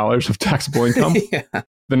 $700 of taxable income. Yeah.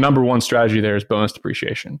 the number one strategy there is bonus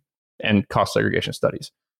depreciation and cost segregation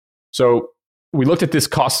studies. So we looked at this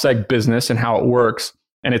cost seg business and how it works.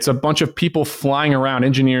 And it's a bunch of people flying around,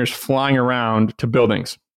 engineers flying around to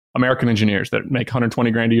buildings, American engineers that make 120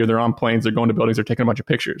 grand a year. They're on planes, they're going to buildings, they're taking a bunch of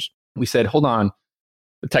pictures. We said, hold on,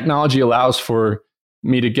 the technology allows for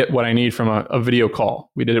me to get what I need from a video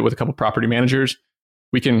call. We did it with a couple property managers.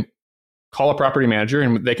 We can call a property manager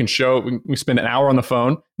and they can show, we spend an hour on the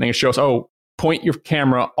phone and they can show us, oh, point your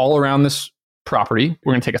camera all around this property.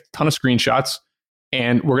 We're going to take a ton of screenshots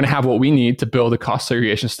and we're going to have what we need to build a cost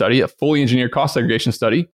segregation study, a fully engineered cost segregation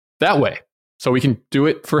study that way. So we can do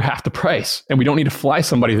it for half the price and we don't need to fly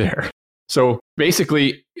somebody there. So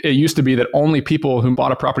basically, it used to be that only people who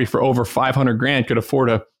bought a property for over 500 grand could afford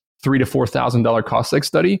a $3,000 to $4,000 cost seg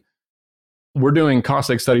study. We're doing cost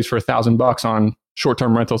seg studies for $1,000 on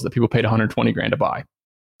short-term rentals that people paid 120 grand to buy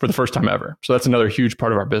for the first time ever. So that's another huge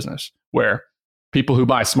part of our business where people who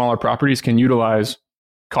buy smaller properties can utilize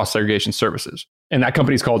cost segregation services. And that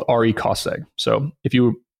company is called RE Cost Seg. So if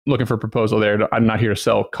you're looking for a proposal there, I'm not here to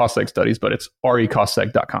sell cost seg studies, but it's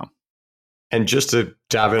recostseg.com. And just to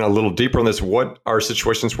dive in a little deeper on this, what are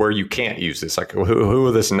situations where you can't use this? Like, who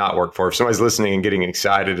will this not work for? If somebody's listening and getting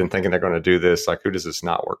excited and thinking they're going to do this, like, who does this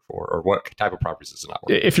not work for? Or what type of properties does it not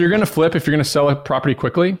work for? If you're going to flip, if you're going to sell a property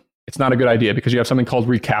quickly, it's not a good idea because you have something called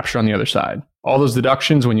recapture on the other side. All those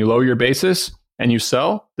deductions when you lower your basis and you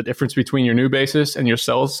sell, the difference between your new basis and your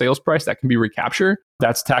sales price, that can be recapture.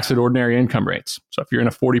 That's taxed at ordinary income rates. So if you're in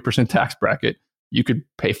a 40% tax bracket, you could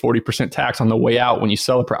pay 40% tax on the way out when you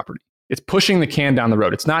sell a property. It's pushing the can down the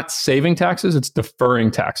road. It's not saving taxes, it's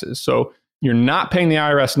deferring taxes. So you're not paying the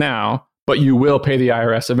IRS now, but you will pay the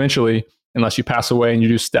IRS eventually unless you pass away and you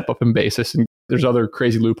do step up in basis. And there's other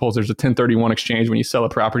crazy loopholes. There's a 1031 exchange when you sell a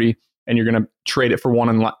property and you're going to trade it for one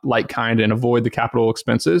in like kind and avoid the capital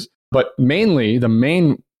expenses. But mainly, the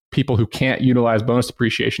main people who can't utilize bonus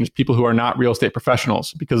depreciation is people who are not real estate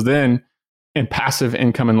professionals, because then and passive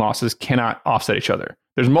income and losses cannot offset each other.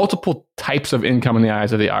 There's multiple types of income in the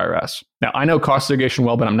eyes of the IRS. Now, I know cost segregation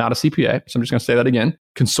well, but I'm not a CPA, so I'm just going to say that again.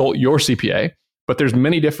 Consult your CPA. But there's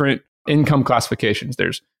many different income classifications.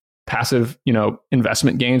 There's passive,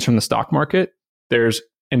 investment gains from the stock market. There's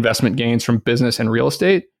investment gains from business and real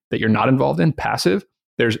estate that you're not involved in, passive.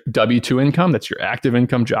 There's W-2 income, that's your active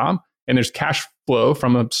income job. And there's cash flow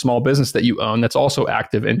from a small business that you own, that's also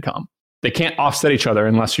active income. They can't offset each other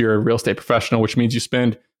unless you're a real estate professional, which means you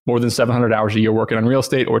spend more than 700 hours a year working on real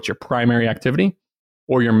estate, or it's your primary activity,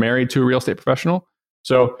 or you're married to a real estate professional.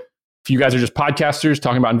 So if you guys are just podcasters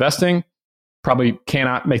talking about investing, probably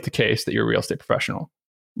cannot make the case that you're a real estate professional.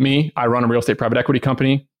 Me, I run a real estate private equity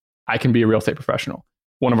company. I can be a real estate professional.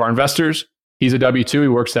 One of our investors, he's a W-2. He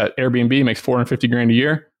works at Airbnb, makes 450 grand a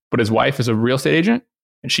year, but his wife is a real estate agent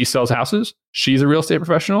and she sells houses. She's a real estate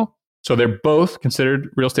professional. So they're both considered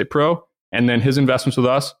real estate pro. And then his investments with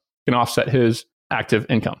us can offset his active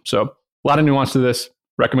income. So a lot of nuance to this.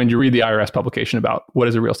 Recommend you read the IRS publication about what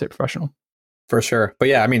is a real estate professional. For sure. But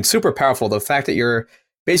yeah, I mean, super powerful. The fact that you're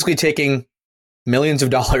basically taking millions of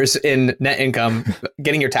dollars in net income,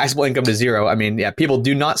 getting your taxable income to zero. I mean, yeah, people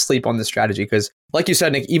do not sleep on this strategy because, like you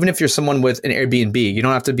said, Nick, even if you're someone with an Airbnb, you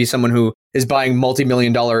don't have to be someone who is buying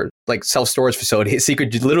multi-million-dollar like self-storage facilities. So you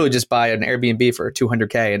could literally just buy an Airbnb for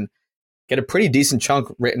 $200K and get a pretty decent chunk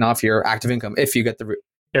written off your active income if you get the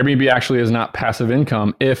Airbnb actually is not passive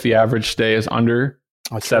income if the average stay is under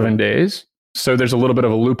 7 days. So there's a little bit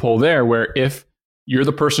of a loophole there where if you're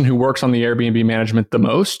the person who works on the Airbnb management the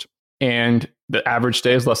most and the average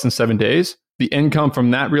stay is less than 7 days, the income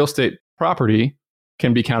from that real estate property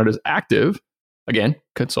can be counted as active. Again,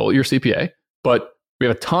 consult your CPA. But we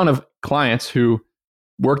have a ton of clients who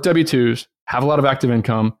work W-2s, have a lot of active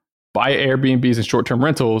income, buy Airbnbs and short-term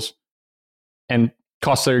rentals, and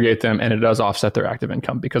cost segregate them, and it does offset their active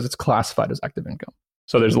income because it's classified as active income.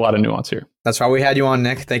 So there's a lot of nuance here. That's why we had you on,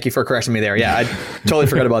 Nick. Thank you for correcting me there. Yeah, I totally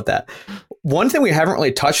forgot about that. One thing we haven't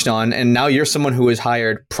really touched on, and now you're someone who has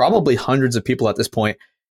hired probably hundreds of people at this point.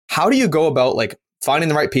 How do you go about like finding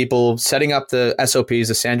the right people, setting up the SOPs,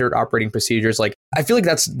 the standard operating procedures? Like, I feel like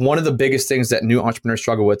that's one of the biggest things that new entrepreneurs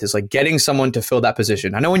struggle with is like getting someone to fill that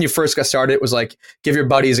position. I know when you first got started, it was like, give your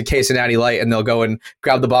buddies a case of Natty Light and they'll go and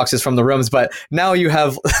grab the boxes from the rooms. But now you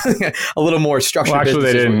have a little more structured. Well, actually,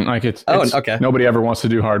 they didn't. Like it's okay. Nobody ever wants to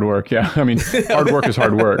do hard work. Yeah. I mean, hard work is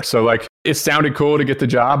hard work. So like it sounded cool to get the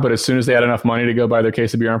job, but as soon as they had enough money to go buy their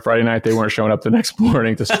case of beer on Friday night, they weren't showing up the next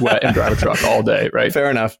morning to sweat and drive a truck all day. Right.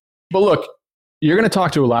 Fair enough. But look, you're going to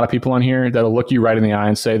talk to a lot of people on here that'll look you right in the eye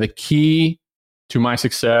and say the key to my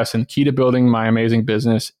success and key to building my amazing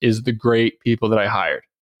business is the great people that I hired.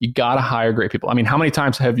 You got to hire great people. I mean, how many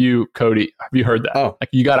times have you, Cody, have you heard that? Oh, like,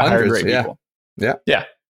 you got to hire hundreds, great yeah. people. Yeah.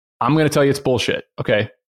 I'm going to tell you it's bullshit. Okay.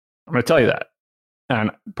 I'm going to tell you that.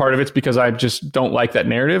 And part of it's because I just don't like that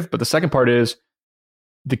narrative. But the second part is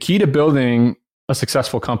the key to building a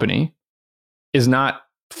successful company is not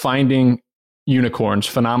finding unicorns,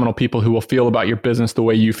 phenomenal people who will feel about your business the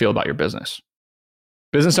way you feel about your business.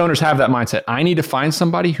 Business owners have that mindset. I need to find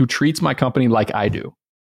somebody who treats my company like I do.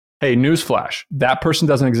 Hey, newsflash, that person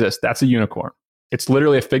doesn't exist. That's a unicorn. It's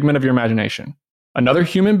literally a figment of your imagination. Another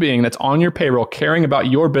human being that's on your payroll caring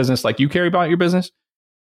about your business like you care about your business,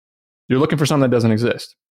 you're looking for something that doesn't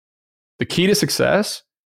exist. The key to success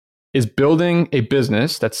is building a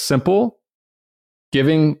business that's simple,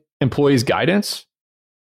 giving employees guidance,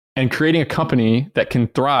 and creating a company that can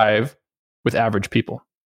thrive with average people.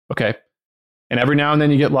 Okay. And every now and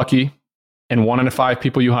then you get lucky, and 1 out of 5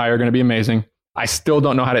 people you hire are going to be amazing. I still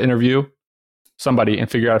don't know how to interview somebody and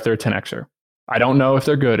figure out if they're a 10Xer. I don't know if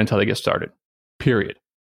they're good until they get started, period.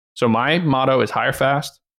 So my motto is hire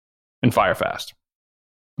fast and fire fast.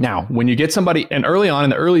 Now, when you get somebody, and early on in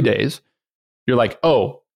the early days, you're like,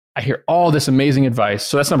 oh, I hear all this amazing advice.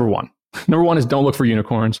 So that's number one. Number one is don't look for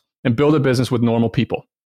unicorns and build a business with normal people.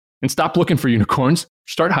 And stop looking for unicorns.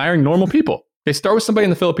 Start hiring normal people. Okay, start with somebody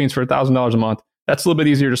in the Philippines for $1,000 a month. That's a little bit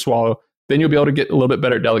easier to swallow. Then you'll be able to get a little bit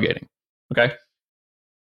better at delegating. Okay.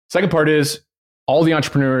 Second part is all the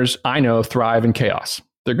entrepreneurs I know thrive in chaos.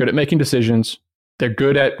 They're good at making decisions. They're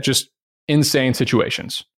good at just insane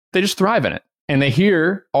situations. They just thrive in it. And they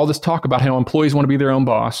hear all this talk about how employees want to be their own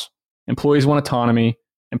boss. Employees want autonomy.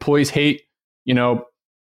 Employees hate,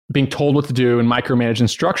 being told what to do and micromanaging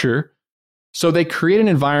structure. So they create an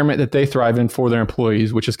environment that they thrive in for their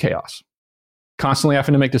employees, which is chaos. Constantly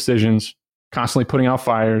having to make decisions, constantly putting out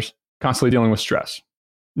fires, constantly dealing with stress.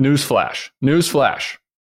 Newsflash.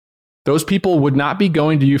 Those people would not be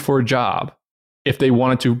going to you for a job if they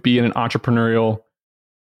wanted to be in an entrepreneurial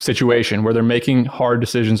situation where they're making hard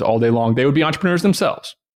decisions all day long. They would be entrepreneurs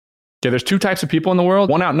themselves. Okay, there's 2 types of people in the world.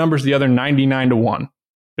 One outnumbers the other 99-1.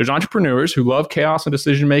 There's entrepreneurs who love chaos and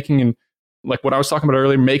decision making and, like what I was talking about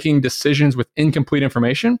earlier, making decisions with incomplete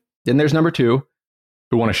information. Then there's number 2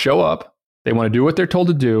 who want to show up. They want to do what they're told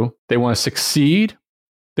to do. They want to succeed.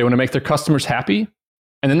 They want to make their customers happy.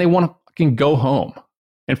 And then they want to fucking go home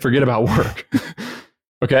and forget about work.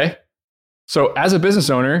 Okay? So as a business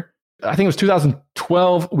owner, I think it was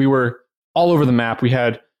 2012, we were all over the map. We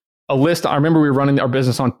had a list. I remember we were running our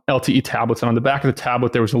business on LTE tablets. And on the back of the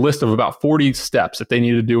tablet, there was a list of about 40 steps that they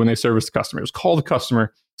needed to do when they service the customer. It was call the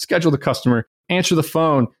customer, schedule the customer, answer the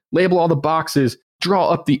phone, label all the boxes, draw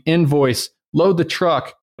up the invoice, load the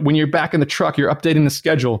truck. When you're back in the truck, you're updating the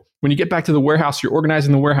schedule. When you get back to the warehouse, you're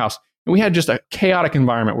organizing the warehouse. And we had just a chaotic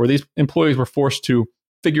environment where these employees were forced to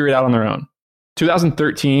figure it out on their own.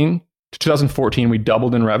 2013 to 2014, we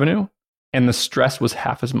doubled in revenue, and the stress was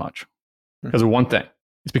half as much because of one thing.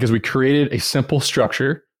 It's because we created a simple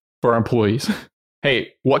structure for our employees.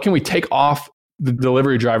 Hey, what can we take off the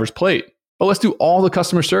delivery driver's plate? Well, let's do all the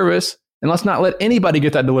customer service, and let's not let anybody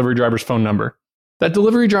get that delivery driver's phone number. That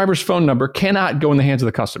delivery driver's phone number cannot go in the hands of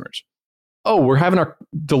the customers. Oh, we're having our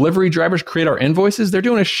delivery drivers create our invoices. They're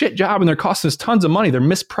doing a shit job and they're costing us tons of money. They're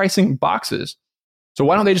mispricing boxes. So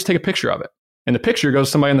why don't they just take a picture of it? And the picture goes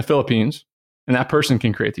to somebody in the Philippines, and that person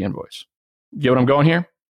can create the invoice. You get what I'm going here?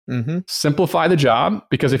 Mm-hmm. Simplify the job,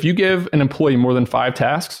 because if you give an employee more than 5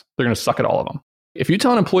 tasks, they're going to suck at all of them. If you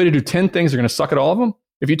tell an employee to do 10 things, they're going to suck at all of them.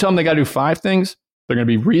 If you tell them they got to do 5 things, they're going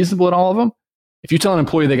to be reasonable at all of them. If you tell an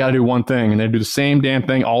employee they got to do one thing and they do the same damn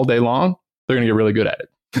thing all day long, they're going to get really good at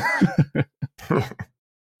it.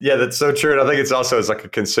 Yeah, that's so true. And I think it's also, as like a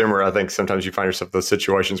consumer, I think sometimes you find yourself in those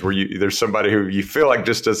situations where there's somebody who you feel like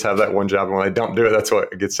just does have that one job, and when they don't do it, that's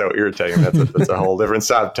what gets so irritating. That's a whole different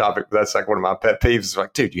side topic. That's like one of my pet peeves. It's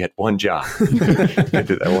like, dude, you had one job. You can't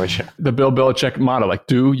do that one job. The Bill Belichick motto, like,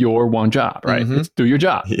 do your one job, right? Mm-hmm. It's do your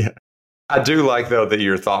job. Yeah. I do like, though, that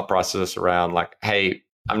your thought process around like, hey,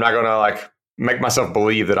 I'm not going to like make myself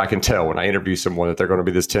believe that I can tell when I interview someone that they're going to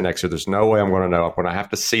be this 10Xer. There's no way I'm going to know. I'm going to have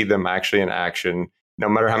to see them actually in action. No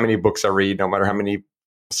matter how many books I read, no matter how many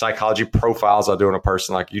psychology profiles I do on a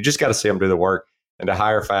person, like, you just got to see them do the work, and to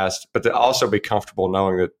hire fast, but to also be comfortable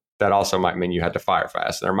knowing that that also might mean you had to fire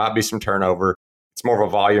fast. There might be some turnover. It's more of a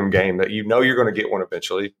volume game that you're going to get one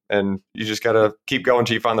eventually, and you just got to keep going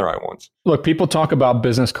until you find the right ones. Look, people talk about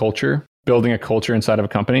business culture, building a culture inside of a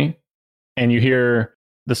company, and you hear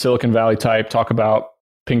the Silicon Valley type talk about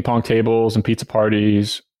ping pong tables and pizza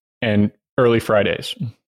parties and early Fridays.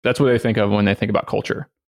 That's what they think of when they think about culture.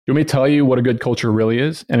 You want me to tell you what a good culture really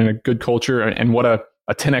is, and a good culture, and what a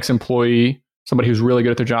 10X employee somebody who's really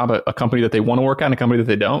good at their job, a company that they want to work at, and a company that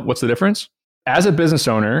they don't. What's the difference? As a business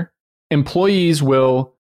owner, employees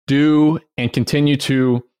will do and continue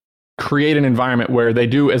to create an environment where they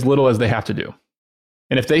do as little as they have to do.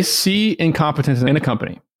 And if they see incompetence in a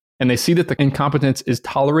company and they see that the incompetence is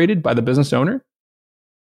tolerated by the business owner,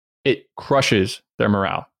 it crushes their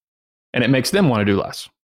morale and it makes them want to do less.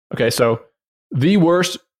 Okay, so the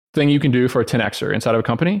worst thing you can do for a 10Xer inside of a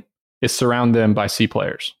company is surround them by C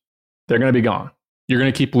players. They're going to be gone. You're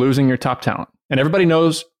going to keep losing your top talent. And everybody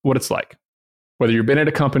knows what it's like. Whether you've been at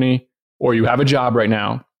a company or you have a job right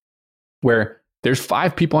now where there's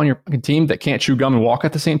 5 people on your team that can't chew gum and walk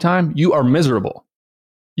at the same time, you are miserable.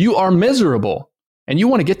 You are miserable. And you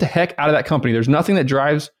want to get the heck out of that company. There's nothing that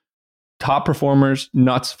drives top performers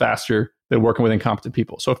nuts faster than working with incompetent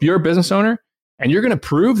people. So if you're a business owner and you're going to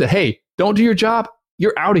prove that, hey, don't do your job,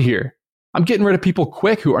 you're out of here. I'm getting rid of people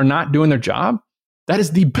quick who are not doing their job. That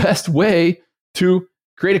is the best way to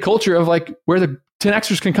create a culture of like where the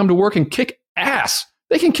 10Xers can come to work and kick ass.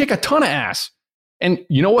 They can kick a ton of ass. And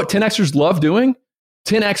you know what 10Xers love doing?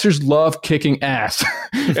 10Xers love kicking ass.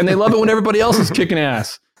 And they love it when everybody else is kicking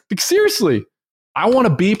ass. Like, seriously, I want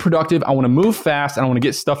to be productive. I want to move fast and I want to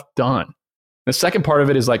get stuff done. The second part of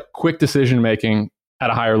it is like quick decision making at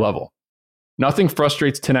a higher level. Nothing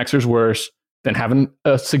frustrates 10Xers worse than having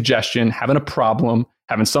a suggestion, having a problem,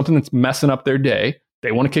 having something that's messing up their day.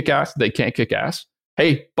 They want to kick ass. They can't kick ass.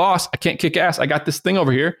 Hey, boss, I can't kick ass. I got this thing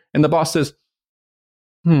over here. And the boss says,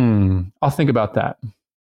 I'll think about that.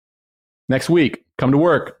 Next week, come to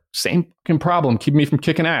work. Same fucking problem. Keep me from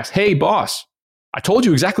kicking ass. Hey, boss, I told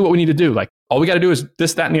you exactly what we need to do. Like, all we got to do is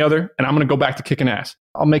this, that, and the other. And I'm going to go back to kicking ass.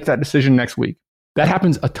 I'll make that decision next week. That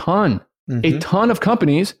happens a ton. A ton of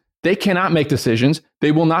companies, they cannot make decisions.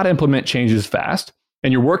 They will not implement changes fast.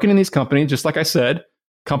 And you're working in these companies, just like I said,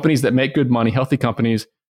 companies that make good money, healthy companies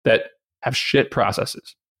that have shit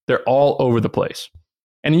processes. They're all over the place.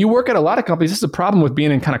 And you work at a lot of companies. This is a problem with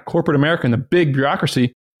being in kind of corporate America and the big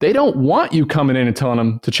bureaucracy. They don't want you coming in and telling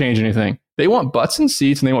them to change anything. They want butts in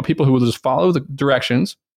seats and they want people who will just follow the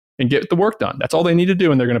directions and get the work done. That's all they need to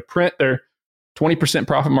do. And they're going to print their 20%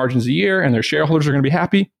 profit margins a year and their shareholders are going to be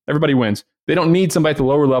happy. Everybody wins. They don't need somebody at the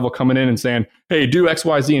lower level coming in and saying, hey, do X,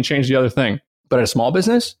 Y, Z and change the other thing. But at a small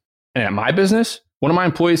business and at my business, one of my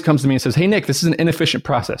employees comes to me and says, hey, Nick, this is an inefficient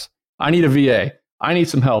process. I need a VA. I need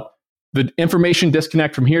some help. The information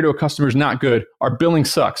disconnect from here to a customer is not good. Our billing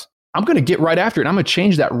sucks. I'm going to get right after it. I'm going to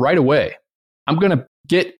change that right away. I'm going to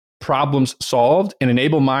get problems solved and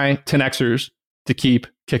enable my 10Xers to keep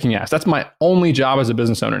kicking ass. That's my only job as a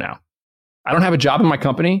business owner now. I don't have a job in my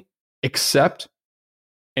company except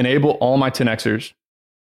enable all my 10Xers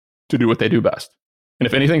to do what they do best. And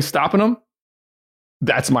if anything's stopping them,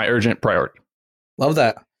 that's my urgent priority. Love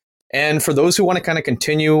that. And for those who want to kind of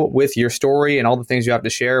continue with your story and all the things you have to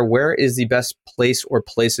share, where is the best place or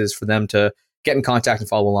places for them to get in contact and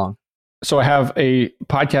follow along? So I have a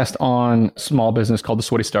podcast on small business called The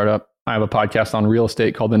Sweaty Startup. I have a podcast on real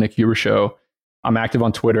estate called The Nick Huber Show. I'm active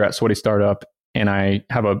on Twitter at Sweaty Startup, and I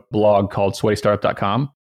have a blog called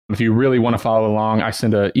sweatystartup.com. If you really want to follow along, I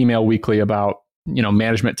send an email weekly about,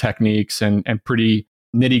 management techniques and pretty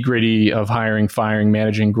nitty gritty of hiring, firing,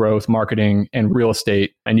 managing, growth, marketing, and real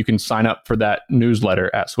estate. And you can sign up for that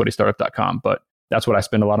newsletter at sweatystartup.com. But that's what I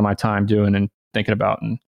spend a lot of my time doing and thinking about.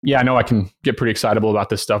 And yeah, I know I can get pretty excitable about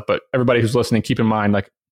this stuff, but everybody who's listening, keep in mind, like,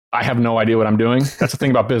 I have no idea what I'm doing. That's the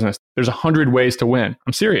thing about business. There's 100 ways to win.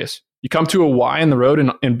 I'm serious. You come to a Y in the road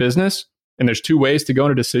in business, and there's 2 ways to go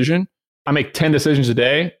in a decision. I make 10 decisions a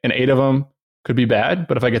day, and 8 of them could be bad.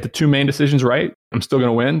 But if I get the 2 main decisions right, I'm still going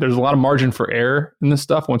to win. There's a lot of margin for error in this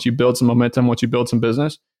stuff once you build some momentum, once you build some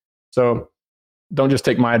business. So don't just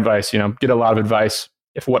take my advice, get a lot of advice.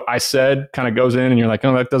 If what I said kind of goes in and you're like,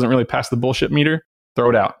 oh, that doesn't really pass the bullshit meter, throw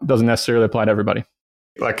it out. It doesn't necessarily apply to everybody.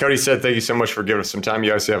 Like Cody said, thank you so much for giving us some time.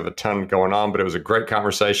 You obviously have a ton going on, but it was a great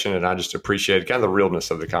conversation, and I just appreciate kind of the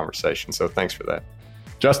realness of the conversation. So thanks for that.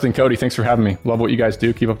 Justin, Cody, thanks for having me. Love what you guys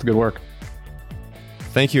do. Keep up the good work.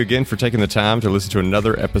 Thank you again for taking the time to listen to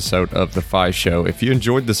another episode of The Fi Show. If you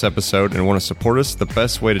enjoyed this episode and want to support us, the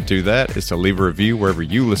best way to do that is to leave a review wherever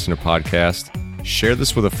you listen to podcasts. Share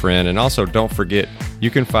this with a friend, and also don't forget,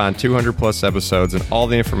 you can find 200 plus episodes and all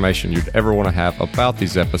the information you'd ever want to have about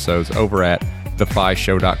these episodes over at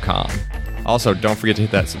thefishow.com. Also, don't forget to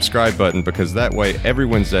hit that subscribe button, because that way every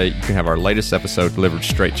Wednesday you can have our latest episode delivered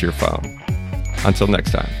straight to your phone. Until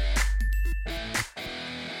next time.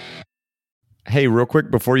 Hey, real quick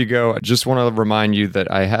before you go, I just want to remind you that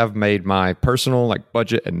I have made my personal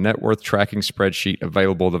budget and net worth tracking spreadsheet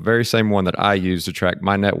available, the very same one that I use to track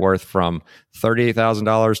my net worth from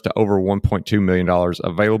 $38,000 to over $1.2 million,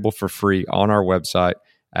 available for free on our website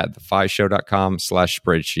at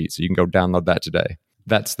thefishow.com/spreadsheet. So you can go download that today.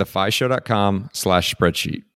 That's thefishow.com/spreadsheet.